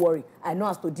 You no worry. I know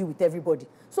how to deal with everybody.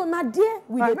 So now there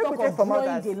we dey talk of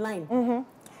drawing the line.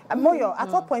 Moyo, at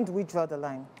what point do we draw the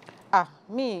line?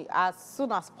 Me, as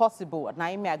soon as possible,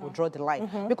 Naomi, I go draw the line.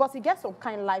 Because it gets some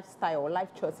kind of lifestyle or life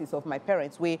choices of my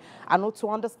parents where I know to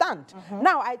understand.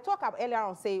 Now, I talk up earlier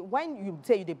on, say, when you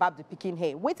say you bab the Pikin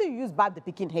hair, wait till you use bab the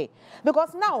Pikin hair.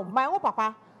 Because now, my own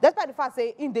papa, despite the fact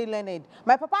say, in the learned,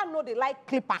 my papa know they like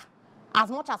clipper as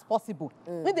much as possible.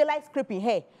 When they like scraping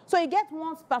hair. So you get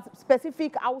one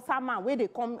specific Hausa man where they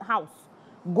come house.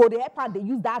 Go the help they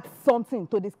use that something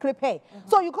to the scrape hair.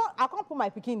 So I can't put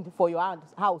my Pikin for your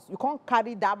house. You can't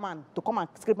carry that man to come and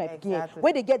scrape my Pikin hair.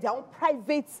 Where they get their own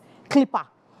private clipper.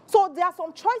 So there are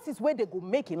some choices where they go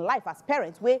make in life as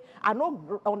parents where I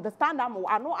don't understand them or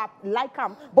I know I like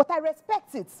them, but I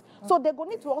respect it. So they go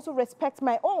need to also respect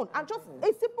my own. And just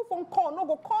a simple phone call,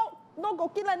 no go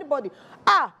kill anybody.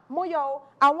 Moyo,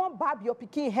 I want bab your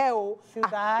Pikin hair.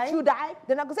 Should I? Should I?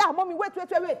 Then I go say, mommy, wait.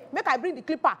 Make I bring the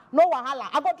clipper. No wahala.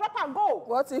 I go drop and go.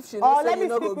 What if she or let me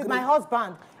speak with my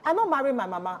husband. I don't marry my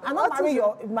mama. I don't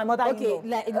marry my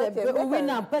mother-in-law. Okay, we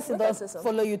now person does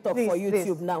follow you talk for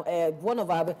YouTube now. One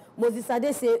of our Moses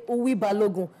Ade say Uwi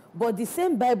Balogun, but the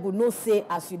same Bible no say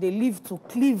as you they live to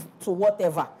cleave to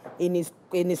whatever in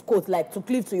his quote, like to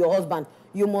cleave to your husband,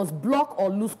 you must block or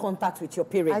lose contact with your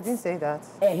parents. I didn't say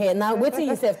that. Now waiting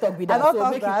yourself talk with that, so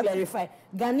make you clarify.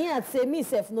 Ghanaians say me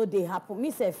self no they happen, me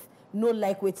self no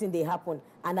like waiting they happen,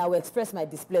 and I will express my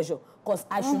displeasure because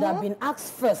I should have been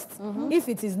asked first if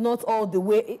it is not all the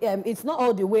way. It's not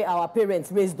all the way our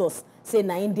parents raised us. Say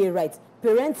na in they right.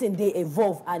 Parenting they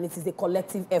evolve and it is a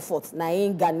collective effort. Na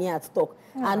in Ghanaians talk.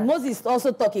 And Moses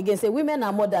also talk again. Say women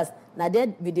and mothers. Now there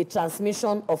be the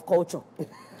transmission of culture.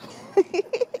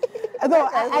 No,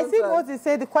 I think Moses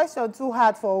said the question too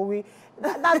hard for we.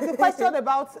 That's the question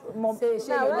about mom.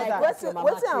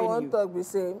 What I want to talk, we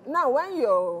say now when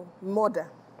your mother,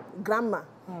 grandma,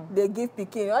 they give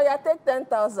Pikin, oh yeah, take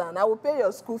 10,000, I will pay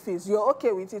your school fees. You're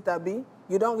okay with it, Abi?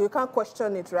 You can't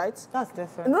question it, right? That's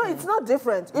different. No, it's not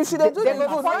different. If she do the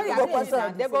good, now you go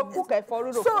question. They go cook a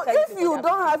for So if you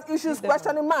don't have issues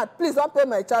questioning math, please don't pay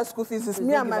my child's school fees. It's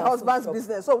me and my husband's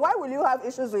business. So why will you have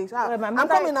issues with her? I'm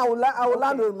coming. I will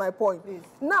land with my point. Please.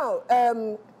 Now,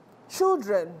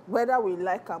 children, whether we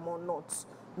like them or not,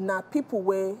 now people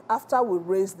where after we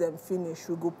raise them finish,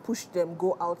 we go push them,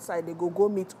 go outside, they go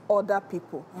meet other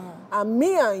people. And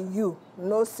me and you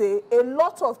know say a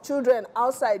lot of children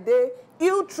outside, they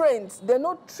ill-trained, they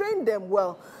not train them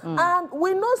well. And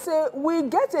we know say we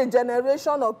get a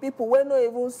generation of people where no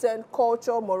even send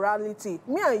culture, morality.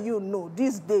 Me and you know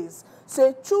these days,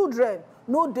 say children,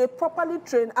 no, they properly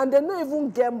train and they don't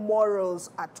even get morals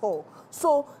at all.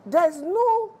 So there's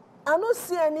no, I don't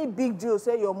see any big deal,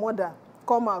 say your mother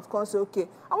come out, come say, okay,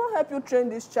 I want to help you train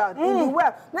this child in the way.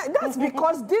 Now, that's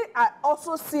because they are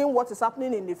also seeing what is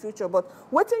happening in the future. But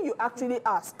what you actually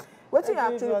ask,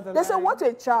 they say, what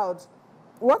a child,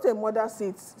 what a mother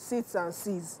sits and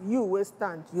sees, you will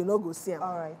stand, you know, go see him.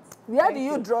 All right. Where do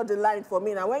you draw the line for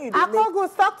me now? When you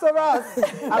Akogu, talk to us.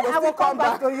 I will come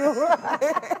back to you.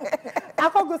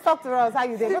 Akogu, talk to us. How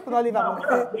you doing? Look, not leave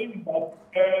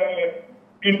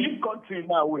in this country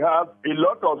now, we have a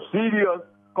lot of serious,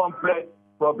 complex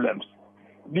problems.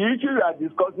 The issue we are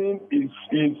discussing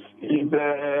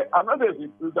I'm not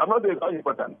saying it's not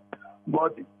important,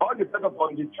 but all depends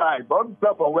upon the child, all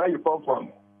depends upon where you come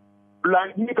from.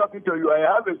 Like me talking to you, I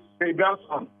have a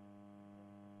grandson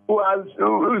who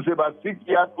is about 6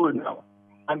 years old now,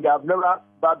 and they have never,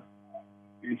 but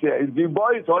the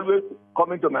boy is always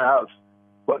coming to my house,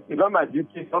 but it's not my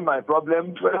duty, it's not my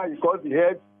problem. Whether he calls the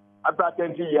head, after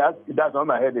 20 years, that's not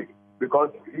my headache, because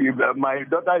my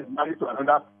daughter is married to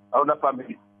another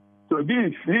family. So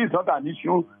this is not an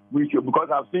issue with you, because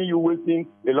I've seen you wasting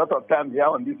a lot of time here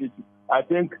on this issue. I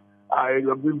think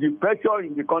with the pressure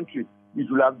in the country, we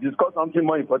should have discussed something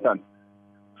more important.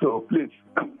 So please,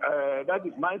 that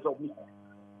is my submission.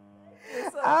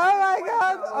 Oh my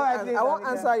God! All right, please, I won't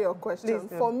answer your question.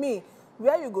 Please, for me,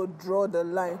 where you go draw the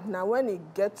line now, when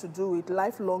it gets to do with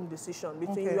lifelong decision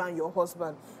between you and your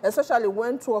husband, especially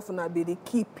when two of them be the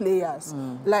key players,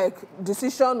 like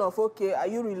decision of, okay, are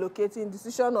you relocating,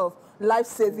 decision of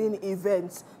life-saving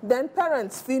events, then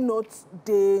parents feel not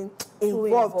they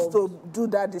involved to do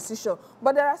that decision.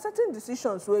 But there are certain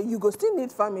decisions where you go still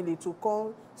need family to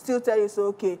come, still tell you, so,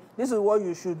 okay, this is what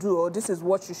you should do, or this is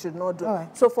what you should not do.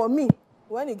 Right. So for me,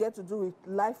 when you get to do with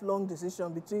lifelong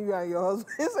decision between you and your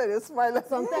husband, you say they smile.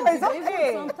 Sometimes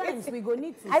we go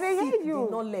need to seek the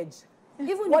knowledge.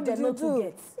 Even what if they not to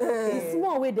get. The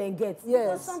small way they get. Yes.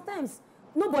 Because sometimes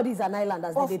nobody's an island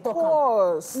as they talk. Of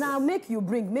course. Now make we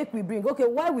bring. Okay,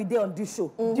 why we there on this show?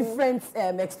 Different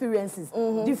experiences,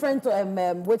 different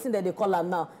waiting that they call them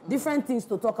now, different things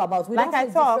to talk about. We like don't I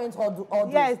face talk, different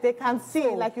audience. yes, they can see,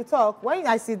 so, like you talk. When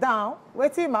I sit down,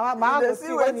 waiting, my go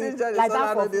see when you, like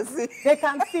that. They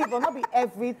can see, but not be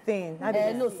everything.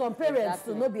 No, some parents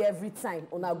to not be every time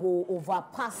una go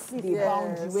overpass the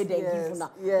boundary where they give una.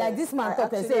 Like this man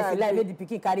talk and say, if you like, the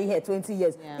Pikin carry here 20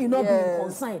 years, you not be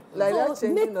consigned. Like so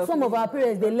make some of our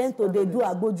parents, they learn to they do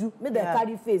agboju, make them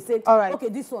carry face, say, right. Okay,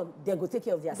 this one, they go take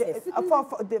care of themselves.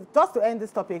 Just to end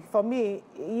this topic, for me,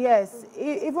 yes,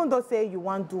 even though say you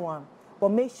want to do one, but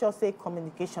make sure say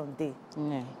communication day.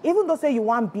 Even though say you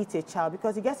want beat a child,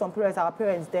 because you get some parents, our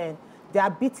parents then, their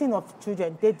beating of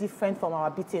children, they're different from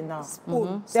our beating now.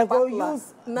 Spoon, they go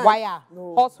use wire,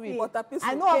 horse whip.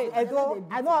 I know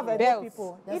of Edo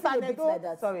people.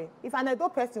 If an Edo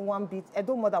person want beat,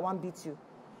 Edo mother want beat you.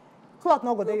 Cloth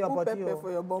not go there your body.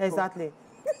 Exactly.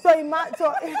 So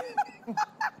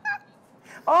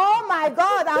oh my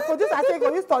God, our producer say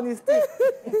go use turn his stick.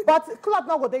 But cloth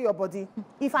not go there your body.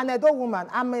 If an Edo woman,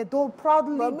 I'm Edo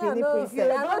proudly Benin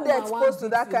princess. I'm not exposed to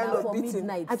that kind of beating.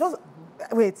 I just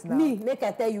wait now. Me, make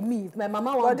I tell you, me, if my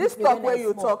mama wants. But this talk where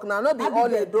you talk now, not be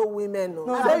all Edo women.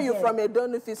 No, I know you from Edo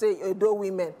if you say Edo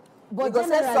women. But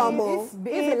generally,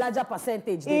 if a larger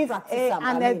percentage, they practice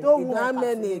an Edo woman. How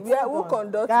many? Who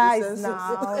conduct guys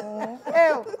now?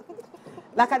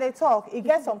 Like they talk, it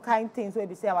gets some kind things where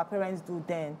we say our parents do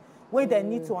then, where they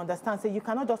need to understand. So you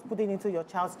cannot just put it into your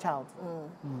child's child.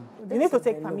 You need to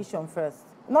take permission first.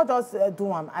 Not just do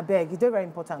one, I beg. It's very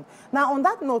important. Now, on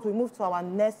that note, we move to our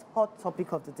next hot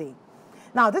topic of the day.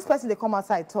 Now, this person, they come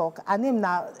outside talk. Her name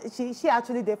now, she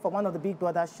actually did for one of the Big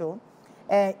Brother show,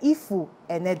 Ifu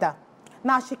Eneda.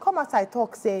 Now, she come outside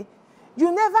talk, say,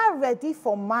 you never ready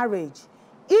for marriage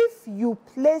if you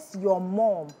place your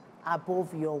mom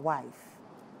above your wife.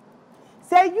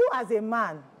 Say, you as a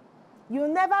man, you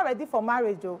never ready for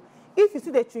marriage, though. If you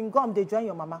see the chewing gum, they join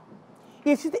your mama.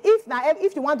 If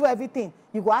you want to do everything,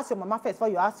 you go ask your mama first before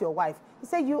you ask your wife. You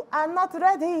say, you are not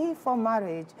ready for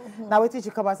marriage. Now, wait till she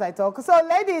come outside talk. So,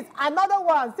 ladies, another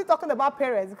one, still talking about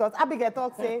parents, because Abigail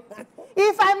talk say,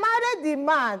 if I married the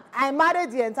man, I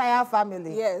married the entire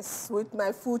family. Yes, with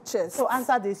my full chest. So,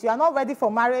 answer this. You are not ready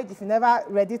for marriage if you're never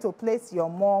ready to place your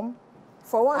mom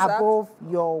for once above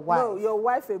your wife. No, your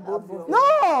wife above your wife.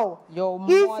 No! Your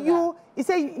mother. You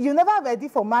say you're never ready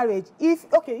for marriage if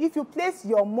you place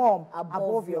your mom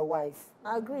above your wife.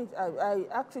 I agree. I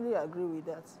actually agree with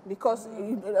that. Because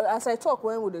as I talk,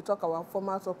 when we talk our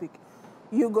former topic,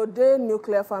 you go there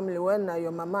nuclear family when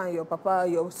your mama and your papa,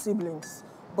 your siblings.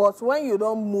 But when you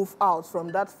don't move out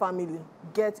from that family,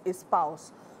 get a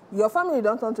spouse, your family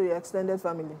don't turn to your extended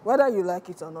family, whether you like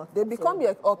it or not. They become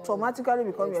your, automatically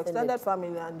become your extended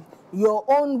family, and your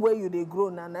own way you they grow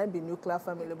and then be nuclear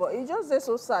family. But it just is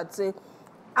so sad, say,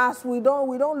 as we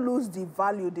don't lose the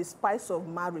value, the spice of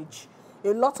marriage.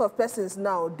 A lot of persons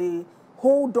now, they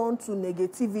hold on to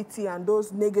negativity and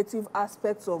those negative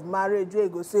aspects of marriage where you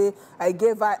go say, I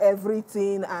gave her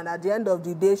everything and at the end of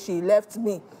the day, she left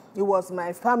me. It was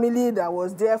my family that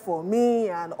was there for me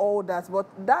and all that. But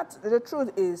the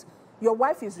truth is, your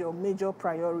wife is your major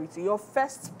priority, your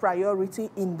first priority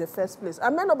in the first place.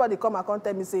 And may nobody come and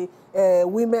tell me, say,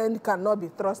 women cannot be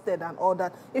trusted and all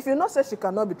that. If you not say she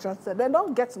cannot be trusted, then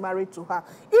don't get married to her.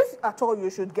 If at all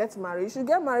you should get married, you should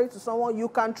get married to someone you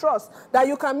can trust, that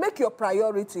you can make your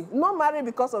priority. Not marry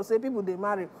because of, say, people they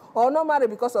marry, or not marry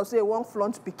because of, say, you want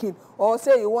flaunt Pikin, or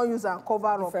say you want use and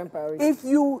cover up. If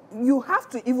you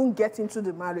have to even get into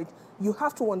the marriage, you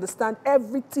have to understand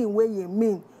everything where you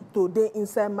mean today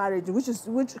inside marriage, which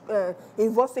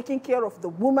involves taking care of the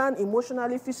woman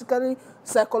emotionally, physically,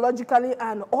 psychologically,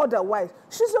 and otherwise.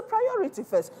 She's your priority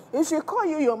first. If she call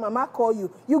you, your mama call you,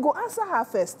 you go answer her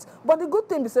first. But the good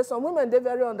thing is that some women, they're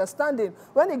very understanding.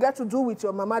 When you get to do with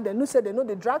your mama, they know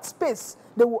they drag space.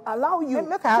 They will allow you to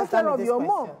take care of your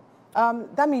mom.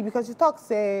 Dami, because you talk,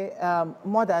 say,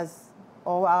 mothers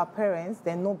or our parents,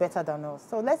 they know better than us.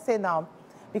 So let's say now,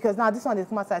 because now this one is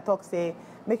come as I talk, say,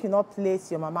 make you not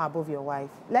place your mama above your wife.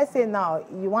 Let's say now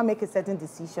you want to make a certain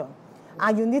decision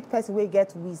and you need person who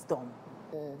get wisdom.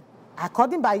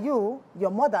 According by you,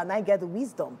 your mother and I get the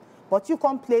wisdom, but you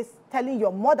come place telling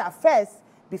your mother first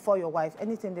before your wife.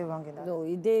 Anything they wrong in that? No,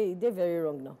 they very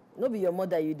wrong now. No be your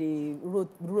mother you they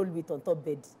roll with on top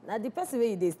bed. Now the person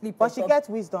where they sleep but on she top, gets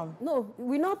wisdom. No,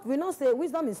 we not say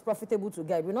wisdom is profitable to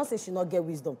guide. We not say she not get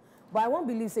wisdom. But I won't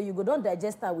believe say you go don't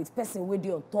digest her with person where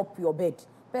they on top your bed.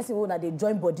 Person who they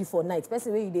join body for night.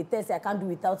 Person where they tell say I can't do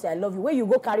without you, I love you. Where you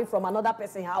go carry from another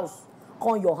person's house,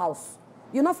 come your house.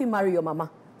 You not feel marry your mama.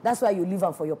 That's why you leave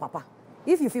her for your papa.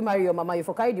 If you feel marry your mama, you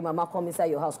for carry the mama come inside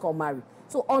your house, come marry.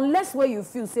 So unless where you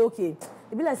feel say okay,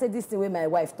 it be like say this thing where my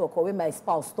wife talk or where my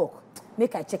spouse talk,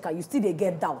 make I check her. You still they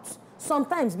get doubts.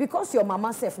 Sometimes because your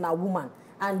mama self now woman.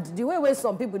 And the way where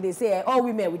some people they say all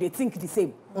women they think the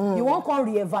same. You won't come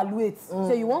reevaluate.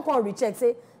 So you won't come recheck.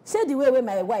 Say the way where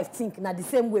my wife think, not the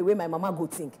same way where my mama go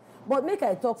think. But make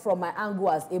I talk from my angle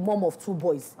as a mom of 2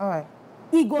 boys. All right.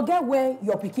 It go get where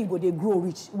your pikin go they grow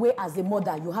rich. Where as a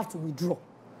mother you have to withdraw.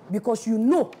 Because you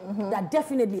know that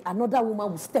definitely another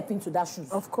woman will step into that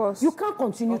shoes. Of course. You can't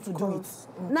continue to do it.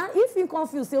 Now, if you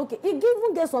confuse, say, okay, it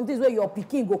even get some things where your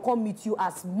pikin go come meet you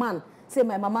as man. Say,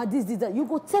 my mama, this, that. You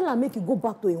go tell her, make you go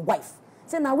back to your wife.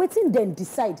 Say, now, Wetin then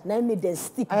decide. Now, make them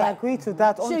stick I agree to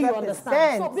that 100%. So you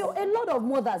understand. So, a lot of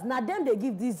mothers, now, then they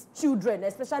give these children,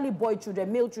 especially boy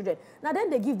children, male children, now, then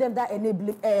they give them that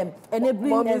enabling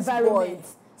environment.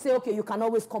 Say, okay, you can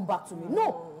always come back to me.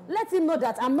 No. Let him know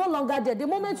that I'm no longer there. The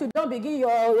moment you don't begin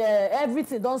your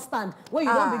everything don't stand, when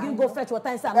you don't begin go fetch water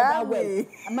inside another well,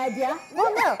 my dear. No.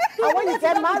 And when you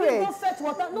get married, go fetch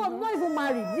water. No, not even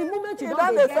married. The moment you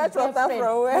don't get fetch water from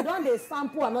where, you don't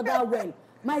sample another well.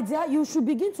 My dear, you should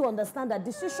begin to understand that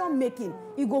decision making,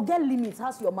 you go get limits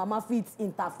as your mama feet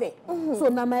interfere. So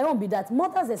now my own be that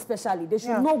mothers especially, they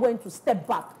should know when to step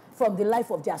back from the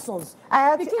life of their sons.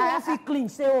 I feel clean.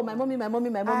 Say, oh, my mommy.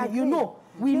 You know,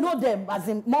 we know them as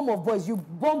a mom of boys. You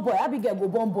born boy, Abigail go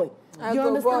born boy. You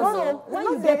understand? So when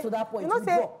you get to that point, you know,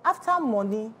 say after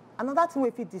money, another thing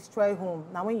if you destroy home.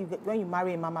 Now when you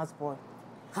marry a mama's boy,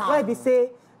 where be say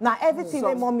now everything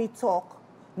when mommy talk,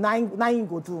 now you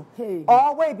go do. Hey.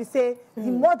 Or where be say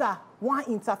the mother want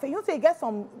interfere. You know, say you get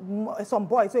some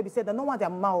boys where be say they don't want their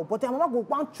mouth, but their mama go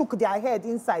want choke their head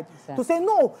inside to say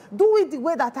no, do it the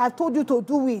way that I told you to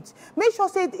do it. Make sure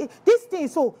say this thing.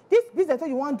 So this business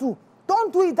you want to do.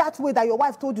 Don't do it that way that your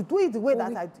wife told you. Do it the way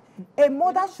that a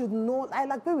mother should know. I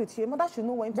agree with you. A mother should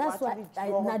know when to actually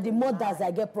draw. Now the mothers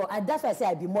I get that's why I say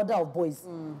I be mother of boys.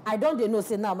 I don't they know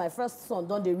say now my first son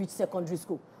don't they reach secondary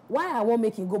school. Why I won't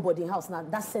make him go boarding house now?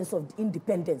 That sense of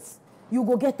independence. You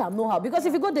go get them know how. Because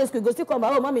if you go to school, you go still come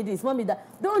back, oh, mommy this, mommy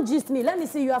that. Don't gist me. Let me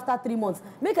see you after 3 months.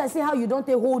 Make I see how you don't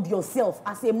hold yourself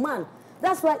as a man.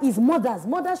 That's why it's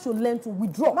mothers should learn to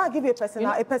withdraw. I'll give you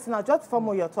a personal, just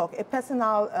follow your talk, a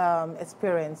personal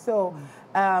experience. So,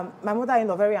 my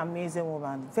mother-in-law, very amazing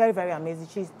woman, very, very amazing.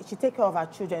 She take care of her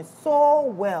children so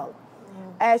well.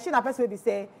 She na person will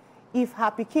say, if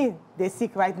her pikin they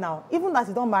sick right now, even that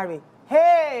she don't marry,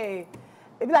 hey,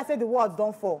 if I say the words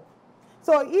don't fall.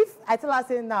 So if I tell her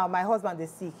say now my husband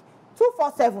is sick,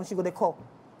 247 she go to call.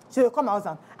 She will call my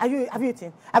husband. Have you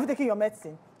eaten? Have you taken your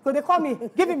medicine? So they call me,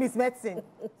 give him his medicine.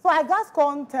 So I just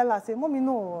come tell her, say, Mommy,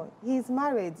 no, he's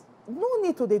married. No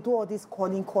need to they do all this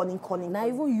calling. Now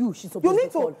even you, she's supposed to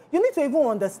call. You need to even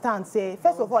understand, say,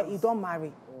 first of all, he don't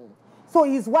marry. So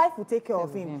his wife will take care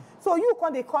of him. So you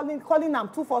can they calling him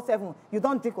 247. You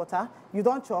don't drink water, you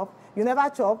don't chop, you never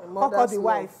chop, call the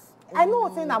wife. I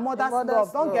know saying a mother's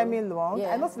love, don't get me wrong.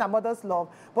 Yeah. I know saying a mother's love,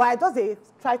 but I just they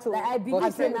try to. Like I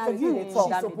believe saying now you she's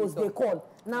supposed they call.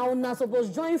 Now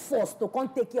supposed join force to come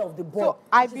take care of the boy. So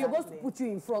she's supposed to put you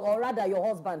in front, or rather your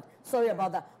husband. Sorry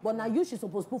about that. But now you she's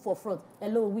supposed to put for front.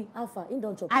 Hello, we Alpha, in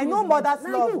don't chop. I know mother's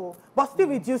love, but still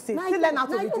reduce it. Still learn how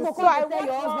to reduce it. So I tell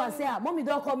your husband, say, Mommy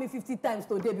don't call me 50 times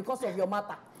today because of your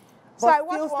matter. So I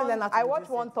watched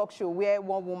one talk show where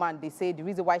one woman, they say the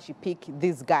reason why she picked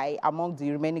this guy among the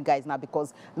remaining guys now,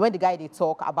 because when the guy, they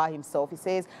talk about himself, he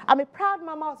says, I'm a proud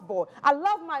mama's boy. I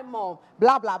love my mom,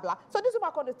 blah, blah, blah. So this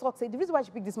woman called the talk, say, the reason why she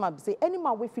picked this man, say, any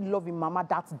man will feel love him mama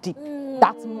that deep,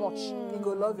 that much. He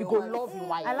go love you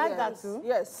wife. I like that too.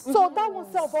 Yes. So that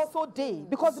one self also day,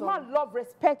 because the man love,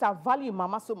 respect, and value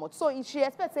mama so much. So if she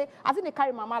expects, say, as in they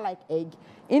carry mama like egg,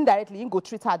 indirectly, you go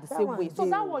treat her the same way. So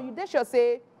that one, you they should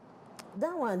say,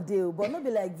 that one deal, but not be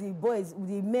like the boys,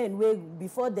 the men where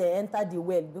before they enter the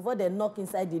well, before they knock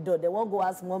inside the door, they won't go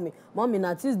ask mommy,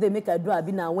 now Tuesday make I do, I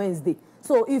be now Wednesday.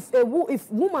 So if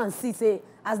woman see say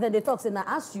as they talk say now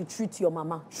as you treat your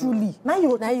mama truly, now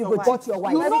you go treat your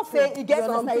wife. You not say you get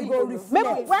something. Maybe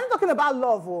we're not talking about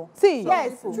love, oh. See,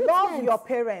 yes, love your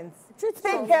parents,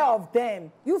 take care of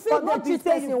them. You feel not treat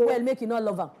person well, make you not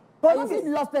love them. But you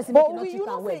feel love person, make you not treat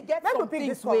them well. Let me pick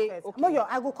this one first. Okay. No,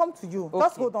 I will come to you. Okay.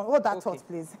 Just hold that thought,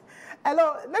 please.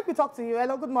 Hello, let me talk to you.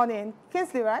 Hello, good morning.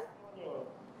 Kingsley, right?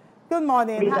 Good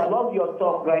morning. Please, I love your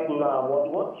talk right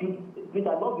now. Please,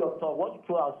 I love your talk. What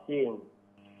you are saying.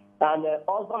 And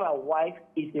husband and wife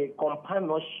is a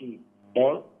companionship.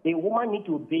 A woman needs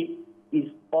to be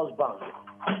his husband.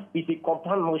 It's a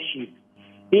companionship.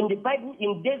 In the Bible,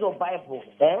 in days of Bible,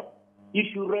 you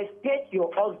should respect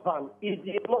your husband. It's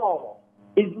the law.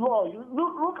 It's law.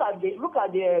 Look at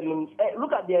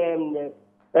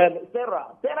Sarah.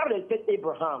 Sarah respects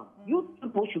Abraham. You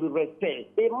people should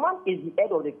respect. A man is the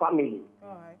head of the family. All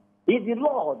right. It's the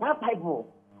law. That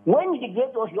Bible. When you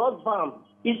get of your husband,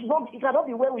 it cannot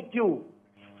be well with you.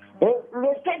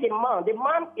 Respect the man. The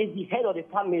man is the head of the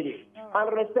family. Right.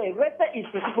 And respect is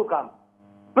reciprocal.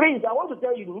 Please, I want to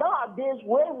tell you, nowadays,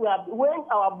 when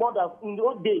our mothers, in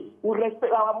those days, we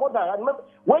respect our mother.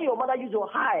 When your mother uses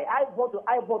your I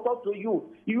talk to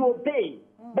you, you obey.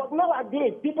 But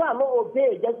nowadays, people are not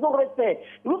obeying. There's no respect.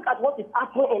 Look at what is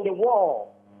happening in the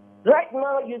world. Right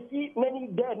now, you see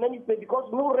many dead, many people, because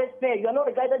no respect. You are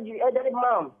not regarded as the elderly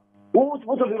man who is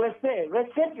supposed to be respect.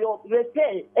 Respect,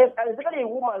 especially a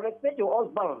woman, respect your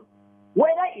husband.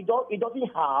 Whether he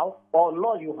doesn't have or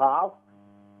not you have,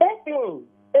 anything.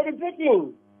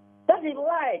 Educating. That is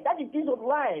life. That is piece of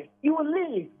life. You will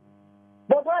live.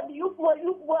 But you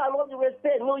are not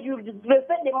respect. No, you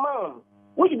respect the man,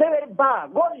 which is very, very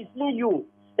bad. God is seeing you.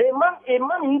 A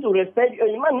man needs to respect.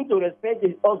 A man needs to respect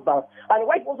his husband, and the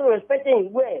wife also respecting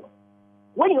him well.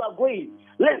 When you are going,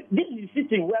 this is the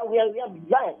city where we are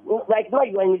blind. Right now,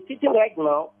 you are in the city right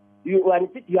now. You are in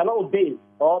the city. You are not obeying,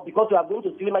 or because you are going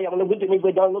to cinema, you are not going to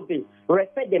anywhere. Don't obey.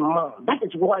 Respect the man. That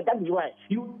is why.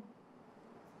 You.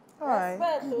 All right.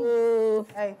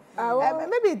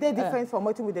 Maybe they're different from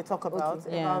what we talk about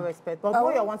respect. But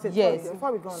what you want to say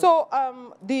before we go on. So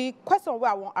the question where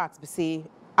I want to ask is, say,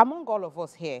 among all of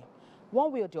us here,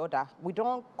 one way or the other, we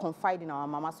don't confide in our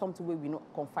mama something where we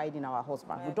don't confide in our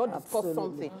husband. We don't discuss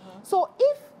something. So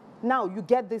if now you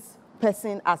get this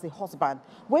person as a husband,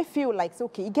 we feel like, say,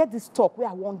 okay, you get this talk where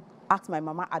I won't ask my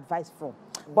mama advice from.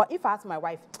 But if I ask my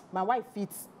wife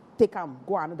fits take them,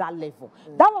 go another level.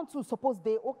 That one too, suppose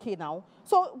they okay now.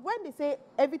 So when they say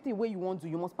everything where you want to,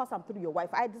 you must pass them through your wife.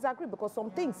 I disagree because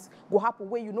some things will happen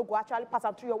where you know go actually pass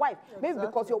them through your wife. Maybe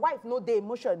because your wife know the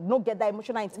emotion, no get that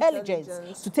emotional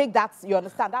intelligence to take that, you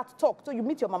understand, that talk. So you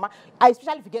meet your mama,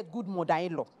 especially if you get good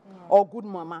mother-in-law or good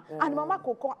mama, and mama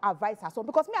could come advise her son.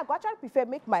 Because me, I go actually prefer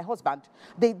make my husband,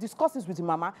 they discuss this with the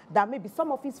mama than maybe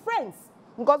some of his friends.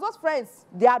 Because those friends,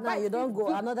 they are now you don't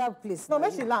go another place. No,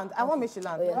 make she land. I want make she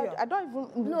land. I don't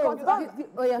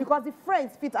even because the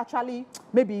friends fit actually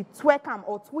maybe twerk them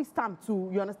or twist them to,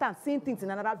 you understand, seeing things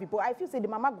in another people. I feel say the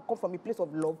mama will come from a place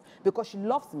of love because she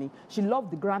loves me, she loves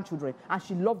the grandchildren, and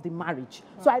she loves the marriage.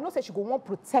 So I know say she go want to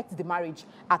protect the marriage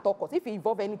at all costs. If it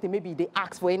involve anything, maybe they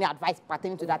ask for any advice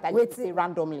pertaining to that. I need to say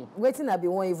randomly. Waiting, I be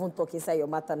one even talk inside your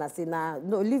matter and I say, nah,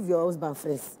 no, leave your husband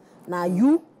first. Now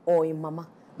you or your mama.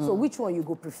 So which one you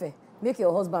go prefer? Make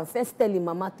your husband first tell him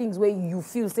mama things where you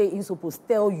feel say he's supposed to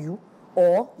tell you,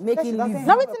 or make it leave.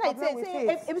 Now, wetin I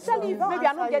say, especially if maybe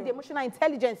I don't get the emotional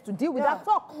intelligence to deal with that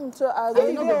talk. So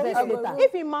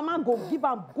if your mama go give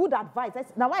her good advice,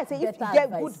 now why I say if you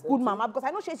get good mama, because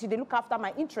I know she they look after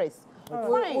my interests.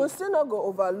 We still not go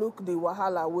overlook the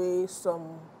wahala way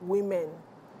some women,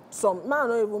 some man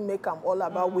don't even make them all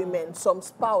about women. Some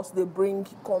spouse they bring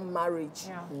come marriage.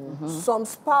 Some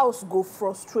spouse go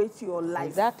frustrate your life.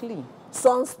 Exactly.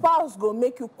 Some spouse go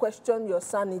make you question your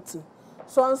sanity.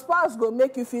 Some spouse go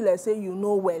make you feel like say you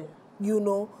know well, you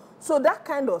know. So that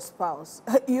kind of spouse,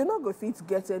 you not go fit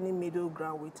get any middle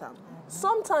ground with them.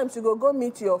 Sometimes you go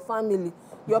meet your family,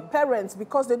 your parents,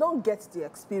 because they don't get the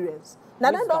experience.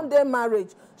 Now they don't their marriage.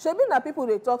 Shebi na people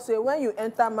they talk say when you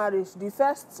enter marriage, the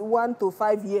first 1 to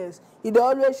 5 years, it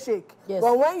always shake. Yes.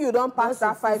 But when you don't pass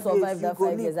that 5 years, you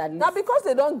go leave. Now because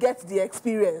they don't get the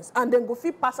experience and then go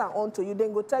fit pass it on to you,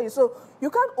 then go tell you. So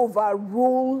you can't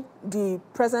overrule the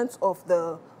presence of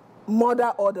the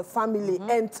mother or the family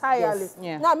entirely. Yes.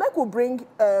 Yeah. Now make we bring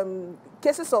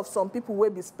cases of some people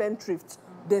where be spendthrift.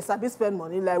 They sabi spend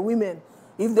money like women.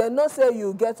 If they not say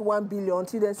you get 1 billion,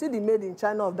 until they see the made in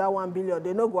China of that 1 billion,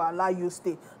 they not go allow you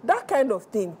stay. That kind of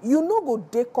thing, you no go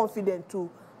dey confident to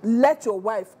let your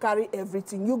wife carry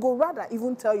everything. You go rather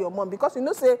even tell your mom, because you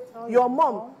know say your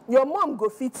mom go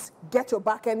fit get your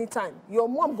back anytime. Your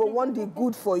mom go want the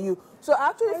good for you. So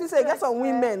actually, if you say get some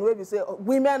women where we say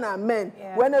women and men,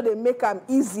 when they make them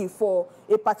easy for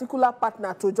a particular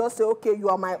partner to just say, okay, you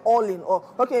are my all in, or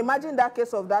okay, imagine that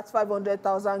case of that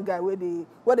 500,000 guy where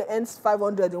they ends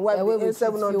 500 and wife they end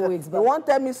 700. They won't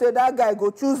tell me say that guy go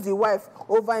choose the wife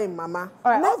over him mama.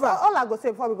 All right, never. All I go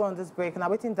say before we go on this break, now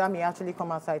waiting that me actually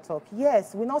come outside talk.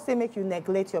 Yes, we not say make you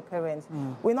neglect your parents.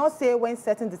 We not say when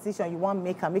certain decision you want to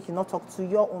make and make you not talk to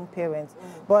your own parents.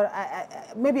 But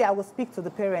maybe I will speak to the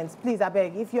parents. Please, I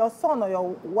beg, if your son or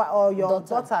your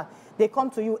daughter, they come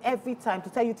to you every time to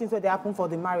tell you things where they happen for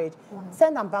the marriage,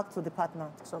 send them back to the partner.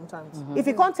 Sometimes. If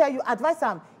he can't tell you, advise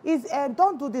them,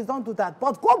 don't do this, don't do that.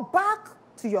 But go back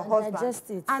to your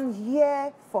husband and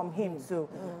hear from him too.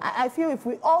 I feel if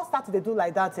we all start to do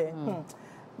like that,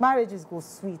 marriages go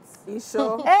sweet. You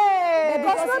sure? Hey!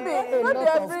 Because not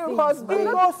every husband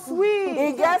go sweet.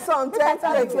 He gets some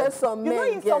templates where some men You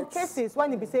know in some cases,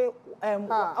 when they say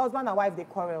husband and wife, they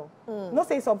quarrel. No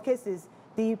say in some cases,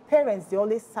 the parents, they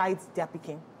always side their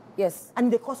Pikin. Yes.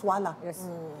 And they cause wahala. Yes.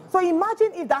 So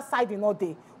imagine if that side is not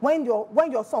there. When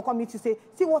your son come meet you, say,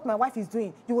 see what my wife is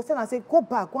doing, you will tell and say, go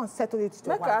back, go and settle it to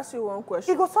your wife. Make I ask you one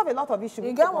question. It will solve a lot of issues.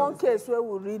 You get one case where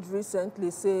we read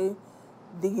recently, say,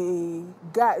 the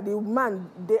man,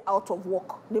 they out of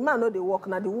work. The man know they work,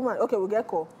 now the woman, okay, we get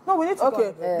call. No, we need to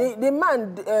go. The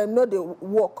man know they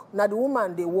work, now the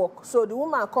woman they work. So the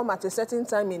woman come at a certain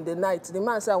time in the night. The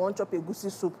man say, I want to chop a goosey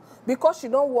soup. Because she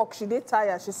don't work, she dey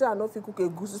tired. She say, I know if you cook a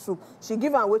goosey soup. She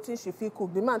give her waiting, she feel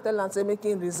cook. The man tell her, say, make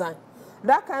him resign.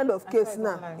 That kind of case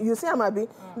now, you see, Amabi,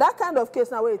 that kind of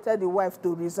case now where you tell the wife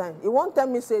to resign. It won't tell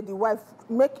me, say, the wife,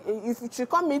 if she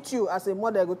come meet you as a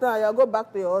mother, go tell her, go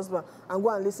back to your husband and go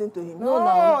and listen to him. No,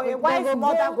 a wife's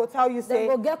mother go tell you, say,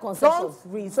 go get concessions.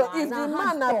 Don't resign. So if the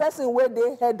man a person where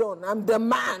they head on, I'm the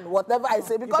man, whatever I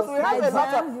say, because we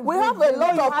have a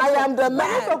lot of I am the man.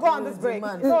 We need to go on this break.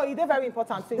 No, it's very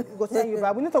important to go tell you,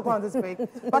 but we need to go on this break.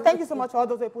 But thank you so much for all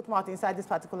those who put mouth inside this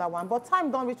particular one. But time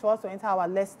don't reach for us to enter our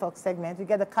Let's Talk segment. We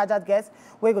get the Kajat guest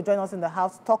where go join us in the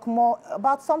house, talk more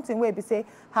about something where we say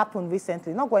happened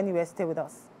recently. Not go anywhere, stay with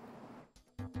us.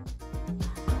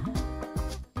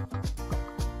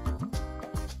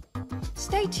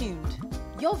 Stay tuned.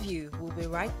 Your View will be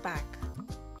right back.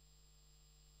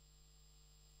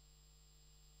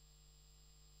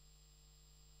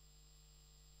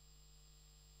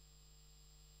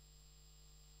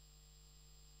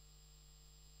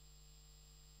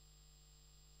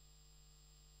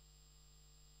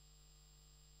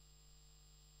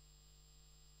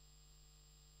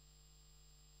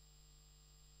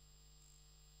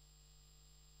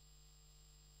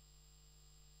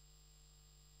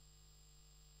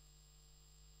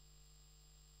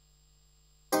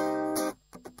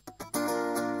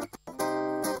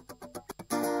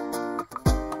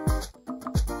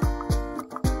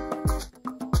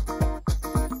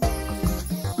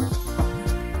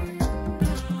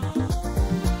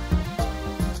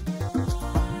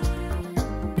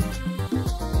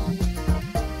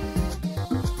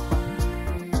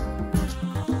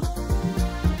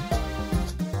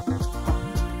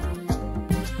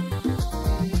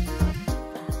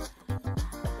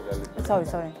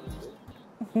 Sorry.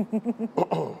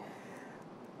 All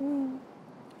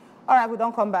right, we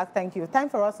don't come back. Thank you. Time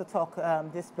for us to talk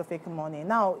this perfect morning.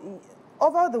 Now,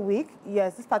 over the week,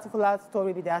 yes, this particular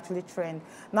story they actually trend.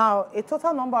 Now, a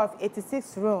total number of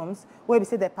 86 rooms where we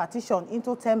say they partition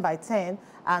into 10 by 10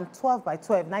 and 12 by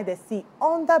 12. Now they see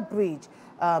under bridge,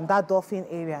 that dolphin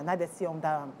area. Now they see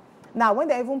under. Now, when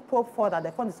they even probe further,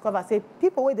 they can discover, say,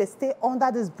 people where they stay under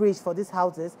this bridge for these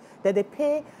houses, that they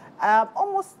pay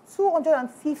almost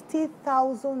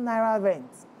 250,000 naira rent.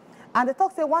 And they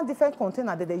talk, say, one different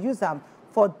container that they use them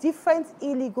for different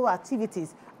illegal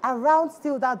activities around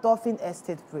still that Dolphin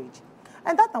Estate Bridge.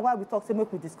 And that's why we talk, say,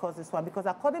 make we discuss this one, because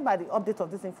according by the update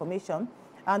of this information,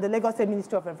 and the Lagos State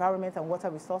Ministry of Environment and Water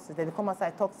Resources, they come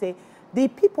outside talk, say, the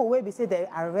people where we say they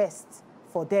arrest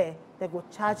for there, they go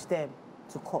charge them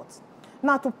to court.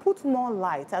 Now, to put more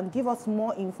light and give us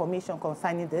more information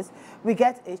concerning this, we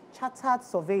get a chartered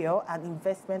surveyor and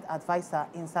investment advisor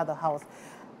inside the house.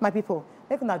 My people,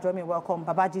 make una join me welcome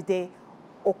Babajide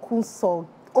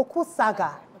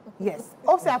Okusaga. Yes.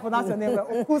 Hope I pronounce your name well.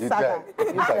 Okusaga.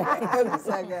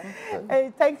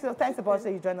 Hey, thanks about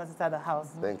you joining us inside the house.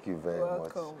 Thank you very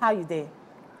much. How you doing?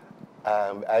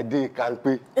 I did can't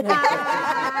pay. I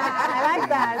like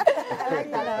that. I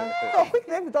like that. So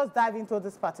quickly, let me just dive into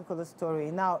this particular story.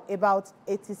 Now, about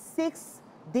 86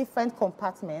 different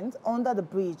compartments under the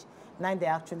bridge, now they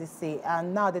actually say,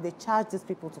 and now that they charge these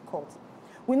people to court.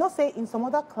 We know, say, in some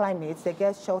other climates, they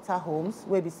get shelter homes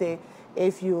where we say,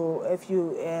 if you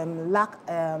lack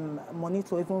money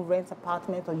to even rent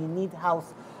apartment or you need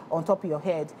house on top of your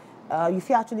head, you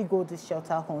can actually go to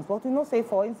shelter homes. But we know, say,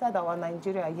 for inside our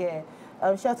Nigeria here,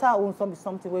 shelter homes is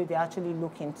something where they actually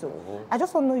look into. I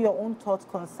just want to know your own thoughts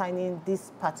concerning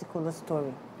this particular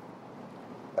story.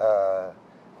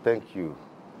 Thank you,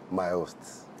 my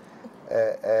hosts.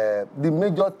 The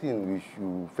major thing we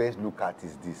should first look at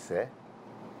is this.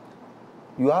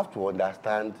 You have to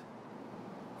understand,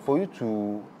 for you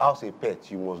to house a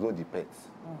pet, you must know the pets.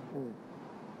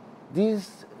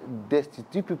 These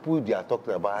destitute people they are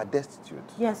talking about are destitute.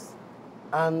 Yes.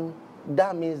 And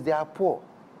that means they are poor.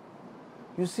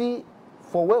 You see,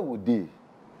 for where would they?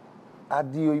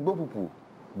 At the Oyibo people,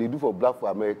 they do for black for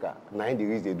America, 9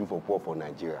 degrees they do for poor for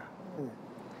Nigeria.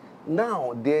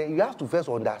 Now, you have to first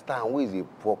understand who is a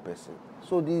poor person.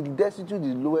 So the destitute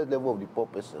is the lowest level of the poor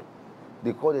person.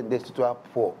 They call the destitute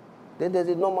poor. Then there's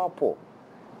a normal poor.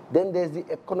 Then there's the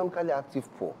economically active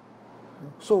poor.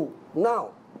 So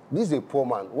now, this is a poor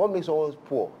man. What makes someone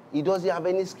poor? He doesn't have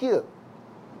any skill.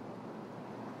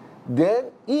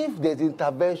 Then, if there's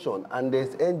intervention and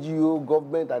there's NGO,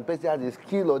 government, and person has a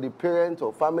skill, or the parents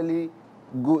or family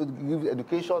gives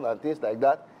education and things like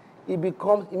that, it may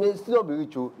still not be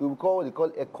rich, it will become what they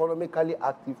call economically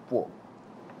active poor.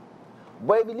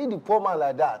 But if you leave the poor man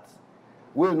like that,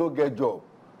 where you no get job,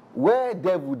 where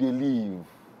devil they live,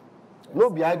 no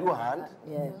be idle hand,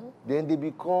 then they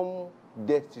become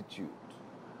destitute.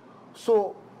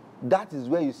 So that is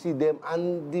where you see them,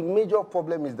 and the major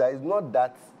problem is that it's not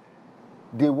that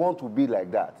they want to be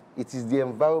like that. It is the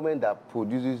environment that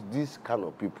produces this kind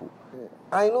of people.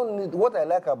 I know what I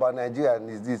like about Nigeria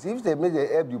is this: if they make them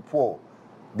help the poor,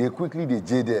 they quickly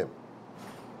jail them.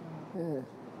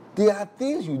 There are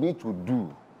things you need to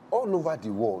do all over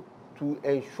the world to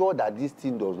ensure that this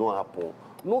thing does not happen.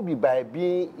 Not be by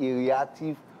being a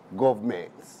reactive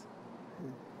government.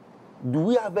 Do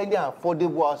we have any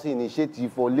affordable housing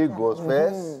initiative for Lagos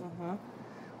first?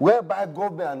 Whereby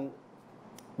government,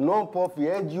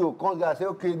 non-profit, NGO comes and say,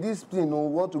 okay, this thing we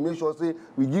want to make sure say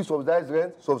we give subsidized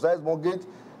rent, subsidized mortgage,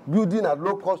 building at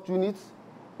low-cost units.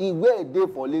 In where a day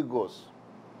for Lagos?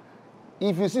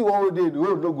 If you see one day, the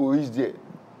road don't go reach there.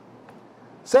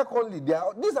 Secondly,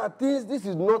 these are things, this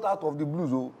is not out of the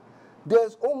blues.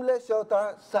 There's homeless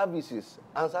shelter services,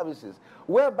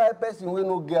 whereby person who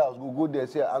no girls will go there,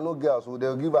 say, I know girls, so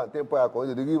they'll give them temporary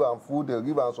accommodation, they'll give them food, they'll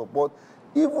give them support,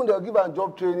 even they'll give them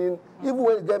job training, even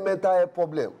when they get mental health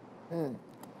problem.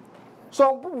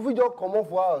 Some people will just come off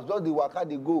for house, just the waka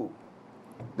they go.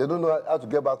 They don't know how to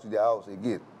get back to their house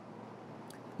again.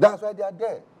 That's why they are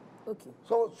there. Okay.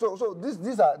 So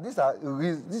these are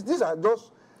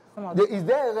just. Is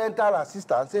there a rental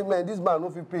assistance? Say, man, this man no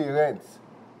fit pay rent.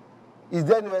 Is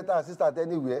there any rental assistance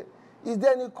anywhere? Is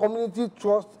there any community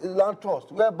trust, land trust,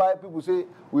 whereby people say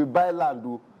we buy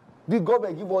land? The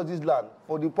government give us this land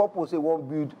for the purpose say won't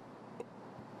build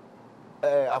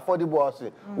affordable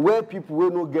housing, where people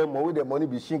will not get money, the money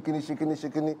be shaking.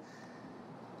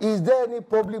 Is there any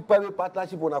public-private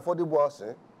partnership on affordable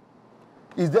housing?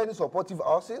 Is there any supportive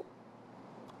housing?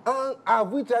 And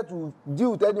have we tried to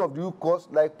deal with any of the root causes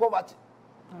like poverty,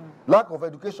 lack of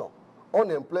education,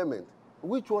 unemployment?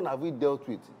 Which one have we dealt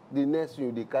with? The next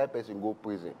thing, the kind person go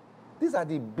prison. These are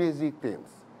the basic things.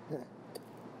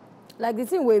 Like the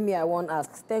thing where me I want to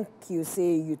ask, thank you,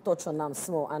 say you touch on them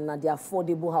small and the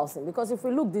affordable housing. Because if we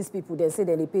look these people, they say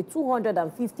that they pay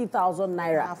 250,000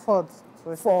 naira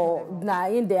for now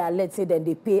in there, let's say then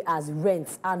they pay as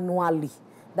rent annually.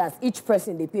 That's each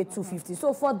person they pay 250.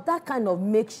 So for that kind of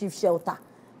makeshift shelter,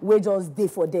 we just day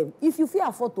for them. If you feel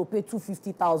afford to pay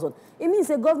 250,000, it means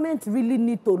the government really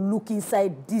need to look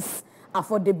inside this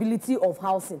affordability of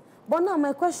housing. But now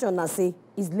my question I say,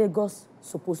 is Lagos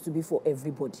supposed to be for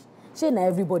everybody? Say now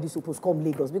everybody supposed to come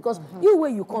Lagos because you where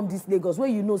you come this Lagos where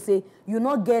you know say you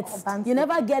not get you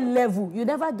never get level, you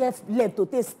never get left to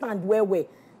take stand where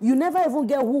you never even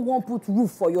get who won't put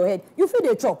roof for your head. You feel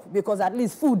they chop because at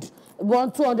least food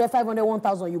 200, 500,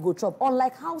 1,000 you go chop.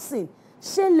 Unlike housing,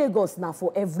 say Lagos now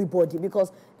for everybody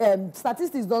because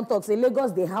statistics don't talk say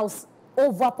Lagos the house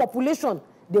overpopulation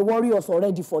they worry us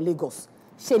already for Lagos.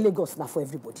 Say Lagos now for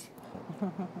everybody.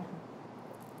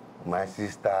 My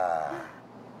sister.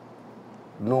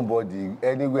 Nobody,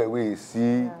 anywhere where you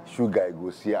see sugar, you go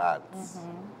see ants.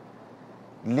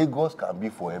 Lagos can be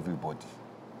for everybody.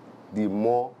 The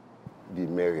more, the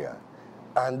merrier.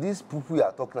 And these people you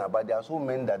are talking about, there are so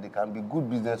many that they can be good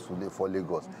business for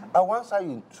Lagos. I want to answer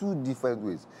you in two different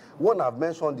ways. One, I've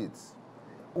mentioned it.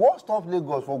 What stops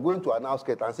Lagos from going to an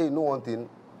outskirt and say, you know one thing,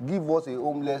 give us a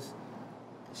homeless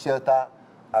shelter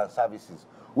and services.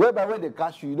 Whereby when they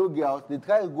catch you, you don't get out, they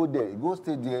try to go there, you go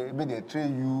stay there, maybe they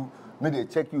train you, maybe they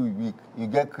check you, you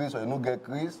get crease or you don't get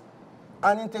crease,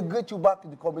 and integrate you back in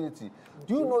the community.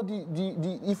 Do you know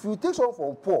if you take someone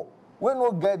from poor, when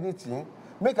not get anything,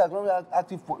 make a government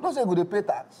active poor, don't say go they pay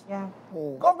tax. Yeah.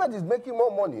 Government is making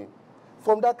more money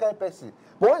from that kind of person.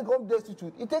 But when it comes to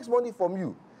destitute, it takes money from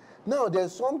you. Now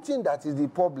there's something that is the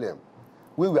problem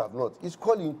we have not. It's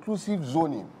called inclusive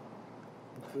zoning.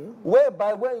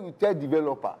 Whereby when you tell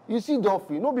developer, you see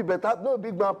Duffy, no be better, no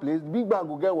big man place, big man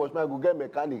go get watchman, go get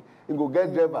mechanic, he go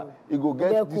get driver, he go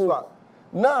get this one.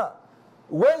 Now,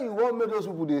 when you want make those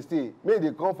people they stay, maybe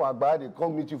they come for Agba, they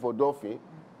come meet you for Duffy.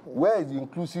 Where is the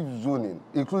inclusive zoning?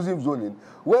 Inclusive zoning,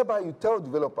 whereby you tell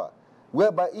developer,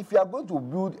 whereby if you are going to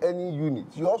build any unit,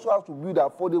 you also have to build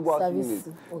affordable housing units.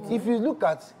 If you look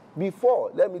at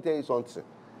before, let me tell you something.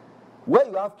 Where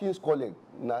you have King's College,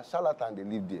 now charlatan they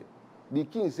live there. The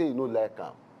king say he no like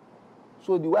him.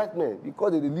 So the white men,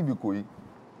 because they live in Ikoyi,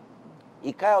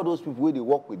 he carry out those people where they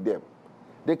work with them.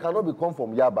 They cannot become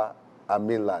from Yaba and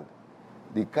mainland.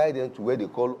 They carry them to where they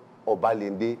call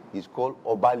Obalende. It's called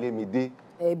Obalemide.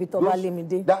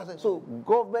 So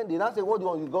government, they now say, what do you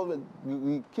want? The government,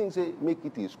 the king say, make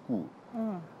it a school.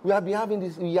 We have been having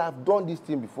this, we have done this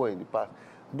thing before in the past.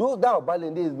 That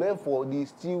Obalende is meant for the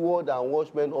steward and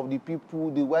watchmen of the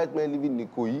people, the white men living in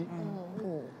Ikoyi.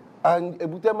 And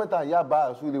Ebutemeta and Yaba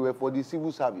and so they were for the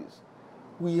civil service.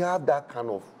 We have that kind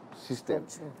of system.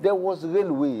 There was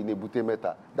railway in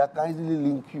Ebutemeta that can easily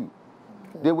link you.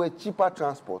 There were cheaper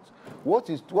transports. What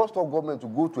stopped government to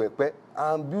go to Ekpe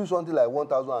and build something like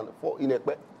 1,004 in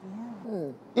Ekpe?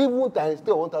 Even times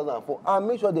stay 1,004 and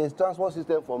make sure there's transport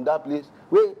system from that place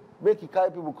where make it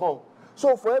carry people come.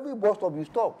 So for every bus stop you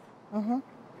stop.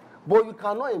 But you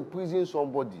cannot imprison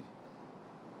somebody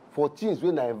for things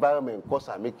when the environment cause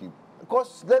and make it.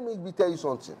 Because let me tell you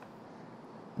something.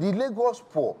 The Lagos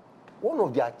poor, one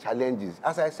of their challenges,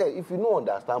 as I said, if you don't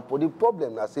understand, the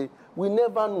problem I say, we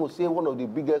never know, say one of the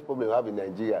biggest problems we have in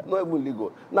Nigeria, not even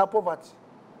Lagos, now poverty.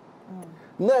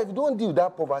 Now if you don't deal with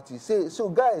that poverty, say, so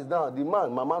guys now, the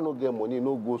man, mama no get money,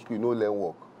 no go school, no learn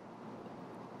work.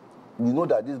 You know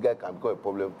that this guy can become a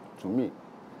problem to me.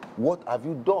 What have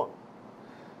you done?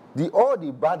 All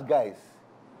the bad guys,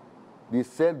 they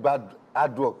sell bad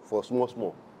hard drug for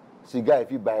small. Cigar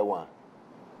if you buy one.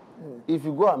 If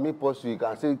you go and make post, you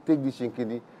can say, take this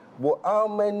shinkini. But how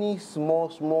many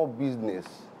small business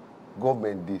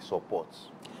government they support?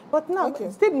 But now,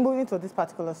 still moving to this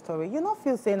particular story, you don't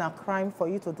feel saying a crime for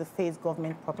you to deface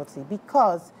government property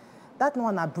because that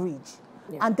one a bridge.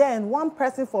 And then one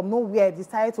person from nowhere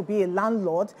decided to be a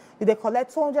landlord. They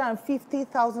collect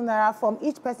 250,000 naira from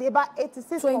each person, about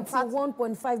 86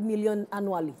 21.5 million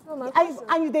annually.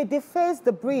 And they deface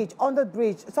the bridge, on the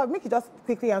bridge. So make you just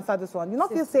quickly answer this one. You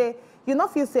not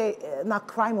feel say na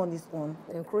crime on its own.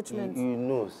 Encroachment. You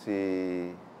know,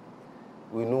 say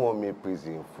we know what make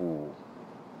prison full.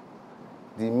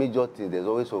 The major thing there's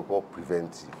always so called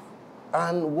preventive.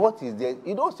 And what is there?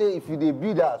 You don't say if you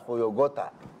build house for your gutter.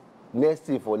 Next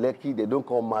thing for Lekki, they don't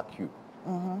come mark you.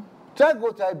 Try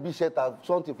be shelter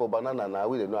something for banana now,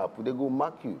 where they know how they go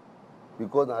mark you.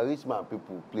 Because now rich man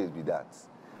people place be that.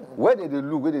 Where they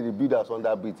look, where they build us on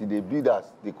that bit, they build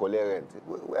us, they collect rent.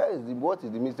 What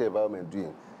is the Ministry of Environment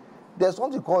doing? There's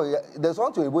something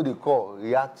they call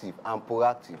reactive and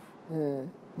proactive.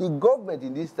 The government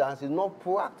in this stance is not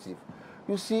proactive.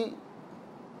 You see,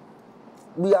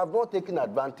 we have not taken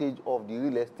advantage of the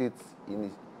real estate in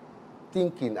his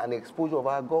thinking and exposure of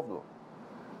our governor.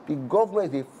 The governor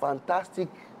is a fantastic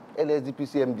LSDP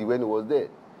CMD when he was there.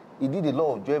 He did a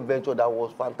lot of joint venture that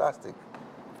was fantastic.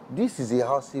 This is a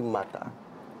housing matter.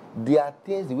 There are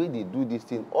things, the way they do this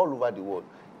thing all over the world.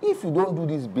 If you don't do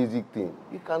this basic thing,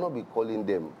 you cannot be calling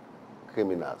them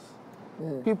criminals.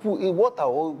 People in water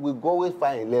will always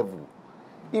find a level.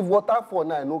 If water for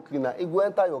now no cleaner, it will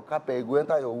enter your carpet, it will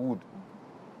enter your wood.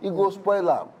 It will spoil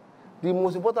them. The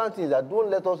most important thing is that don't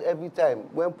let us every time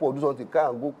when poor do something,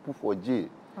 can go put for jail.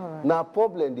 Now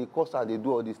problem they cause and they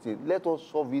do all these things. Let us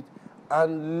solve it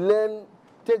and learn,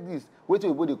 take this, what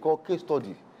they call case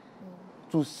study,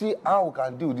 to see how we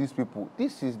can deal with these people.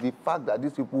 This is the fact that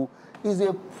these people is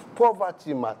a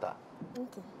poverty matter.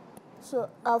 Okay. So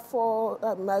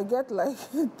I get like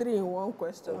 3 in 1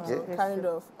 question, okay. Kind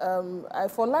of. I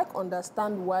for like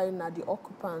understand why now the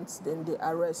occupants then they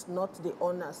arrest, not the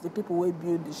owners, the people who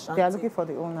build the shanty. They are looking for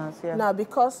the owners, yeah. Now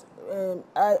because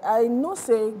I know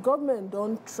say government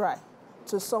don't try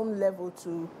to some level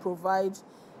to provide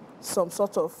some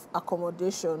sort of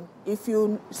accommodation. If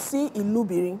you see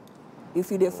Ilubiri, if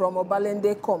you're from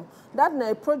Obalende come, that na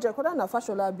a project, whether na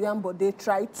Fashola Biambo, they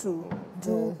try to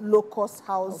do low-cost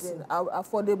housing,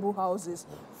 affordable houses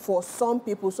for some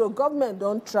people. So government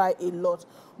don't try a lot.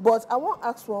 But I want to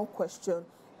ask one question.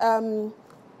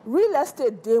 Real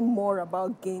estate, they more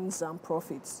about gains and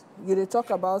profits. You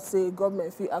talk about, say,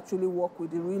 government if you actually work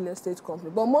with the real estate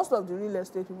company. But most of the real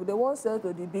estate people, they won't sell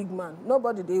to the big man.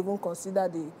 Nobody, they even consider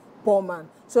the poor man.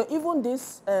 So even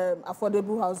these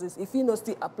affordable houses, if you know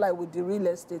still apply with the real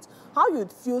estate, how you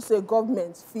feel say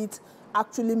government fit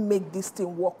actually make this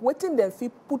thing work? Wetin dem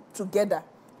fit put together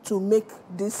to make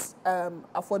this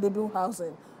affordable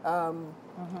housing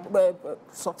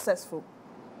successful?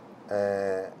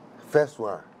 First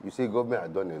one, you say government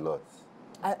has done a lot.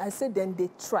 I said then they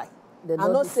try. I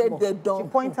not say they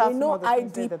don't. Point out you know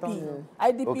IDP.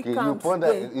 IDP okay, camps.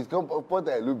 It's point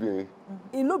at Ilubiri.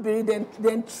 Ilubiri,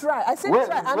 then try. I said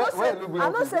try. I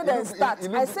not say then start.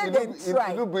 I said then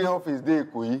try. Ilubiri office dey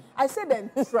Ikoyi. I said then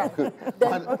try.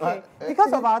 Then, okay.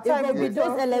 Because of our time, we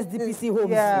those LSDPC homes.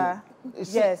 Yeah.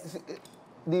 Yes.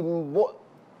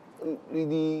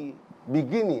 The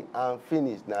beginning and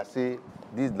finish now say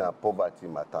this na poverty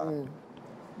matter.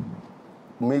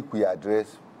 Make we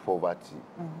address poverty.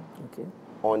 Okay.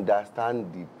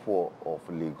 Understand the poor of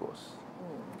Lagos.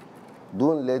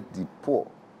 Don't let the poor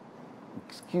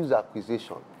excuse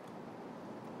acquisition,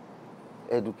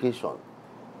 education,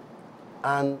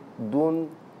 and don't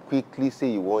quickly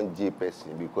say you want J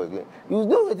person because you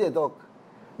know what they talk.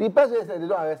 The person said they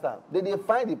don't arrest them. They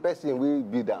find the person will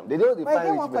beat them. They don't find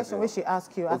again, one question we should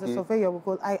ask you as a surveyor,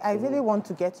 because I really want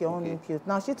to get your own input.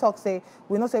 Now, she talks, say,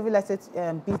 we know real estate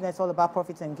business all about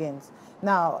profits and gains.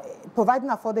 Now, providing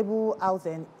affordable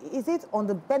housing, is it on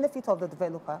the benefit of the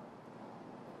developer?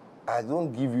 I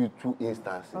don't give you 2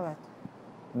 instances. All right.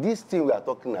 This thing we are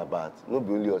talking about, not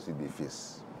only us in the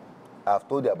face. I've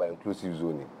told you about inclusive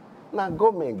zoning. Now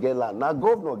government get land, now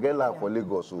governor get land for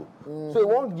Lagos. So he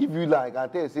won't give you land. I can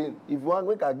tell you, say, if you want,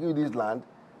 we can give you this land,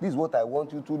 this is what I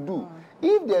want you to do.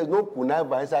 If there's no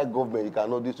connive inside government, you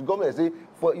cannot do this. Government say,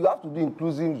 you have to do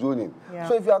inclusive zoning. Yeah.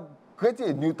 So if you are creating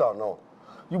a new town now,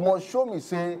 you must show me,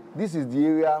 say, this is the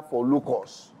area for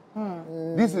locals.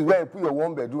 This is where you put your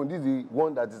 1 bedroom. This is the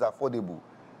one that is affordable.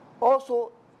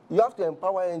 Also, you have to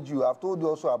empower NGO. I've told you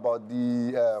also about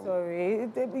the... Sorry.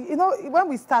 You know, when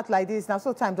we start like this, now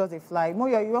so time doesn't fly.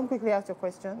 Moya, you want to quickly ask your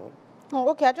question? Oh,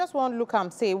 okay, I just want to look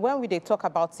and say, when they talk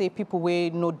about, say, people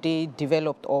where know they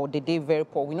developed or they very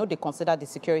poor, we know they consider the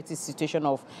security situation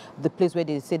of the place where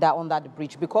they say that under the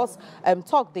bridge. Because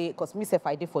because me if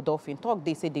I did for Dolphin,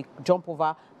 they say they jump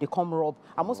over, they come rob.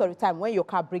 And most of the time, when your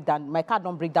car break down, my car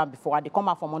don't break down before, and they come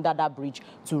out from under that bridge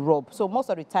to rob. So most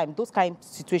of the time, those kind of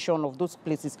situation of those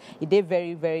places, they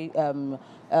very, very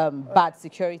bad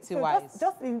security-wise. So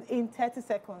just in 30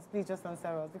 seconds, please just answer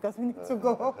us, because we need to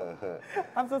go.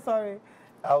 I'm so sorry.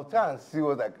 I'll try and see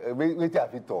what wait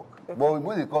have you talk. Okay. But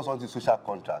when they call something social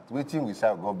contract, waiting we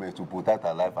serve government to protect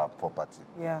our life and property.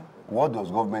 Yeah. What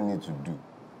does government need to do?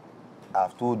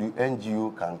 I've told you,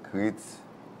 NGO can create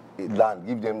a land,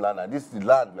 give them land, and this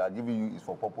land we are giving you is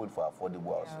for purpose for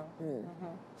affordable housing.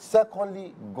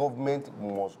 Secondly, government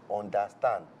must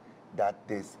understand that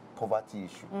there's poverty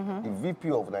issue. The VP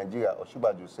of Nigeria,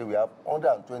 Oshibaju, say we have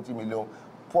 120 million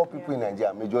poor people in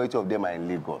Nigeria. Majority of them are in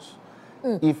Lagos.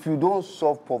 If you don't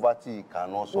solve poverty, you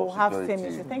cannot solve we'll have security.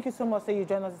 same issue. Thank you so much that you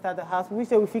joined us at the house. We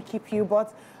say we will keep you,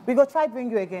 but we go try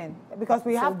bring you again because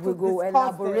we have to go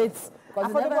elaborate.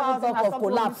 Because we never talk of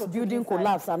collapse, building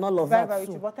collapse, and all of that. Very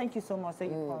true. But thank you so much that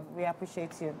you come. We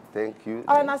appreciate you. Thank you.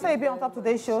 All right, now say you be on top of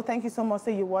today's show. Thank you so much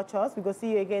that you watch us. We go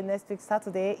see you again next week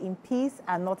Saturday in peace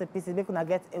and not a peace. We're gonna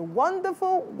get a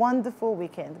wonderful, wonderful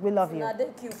weekend. We love you.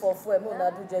 Thank you for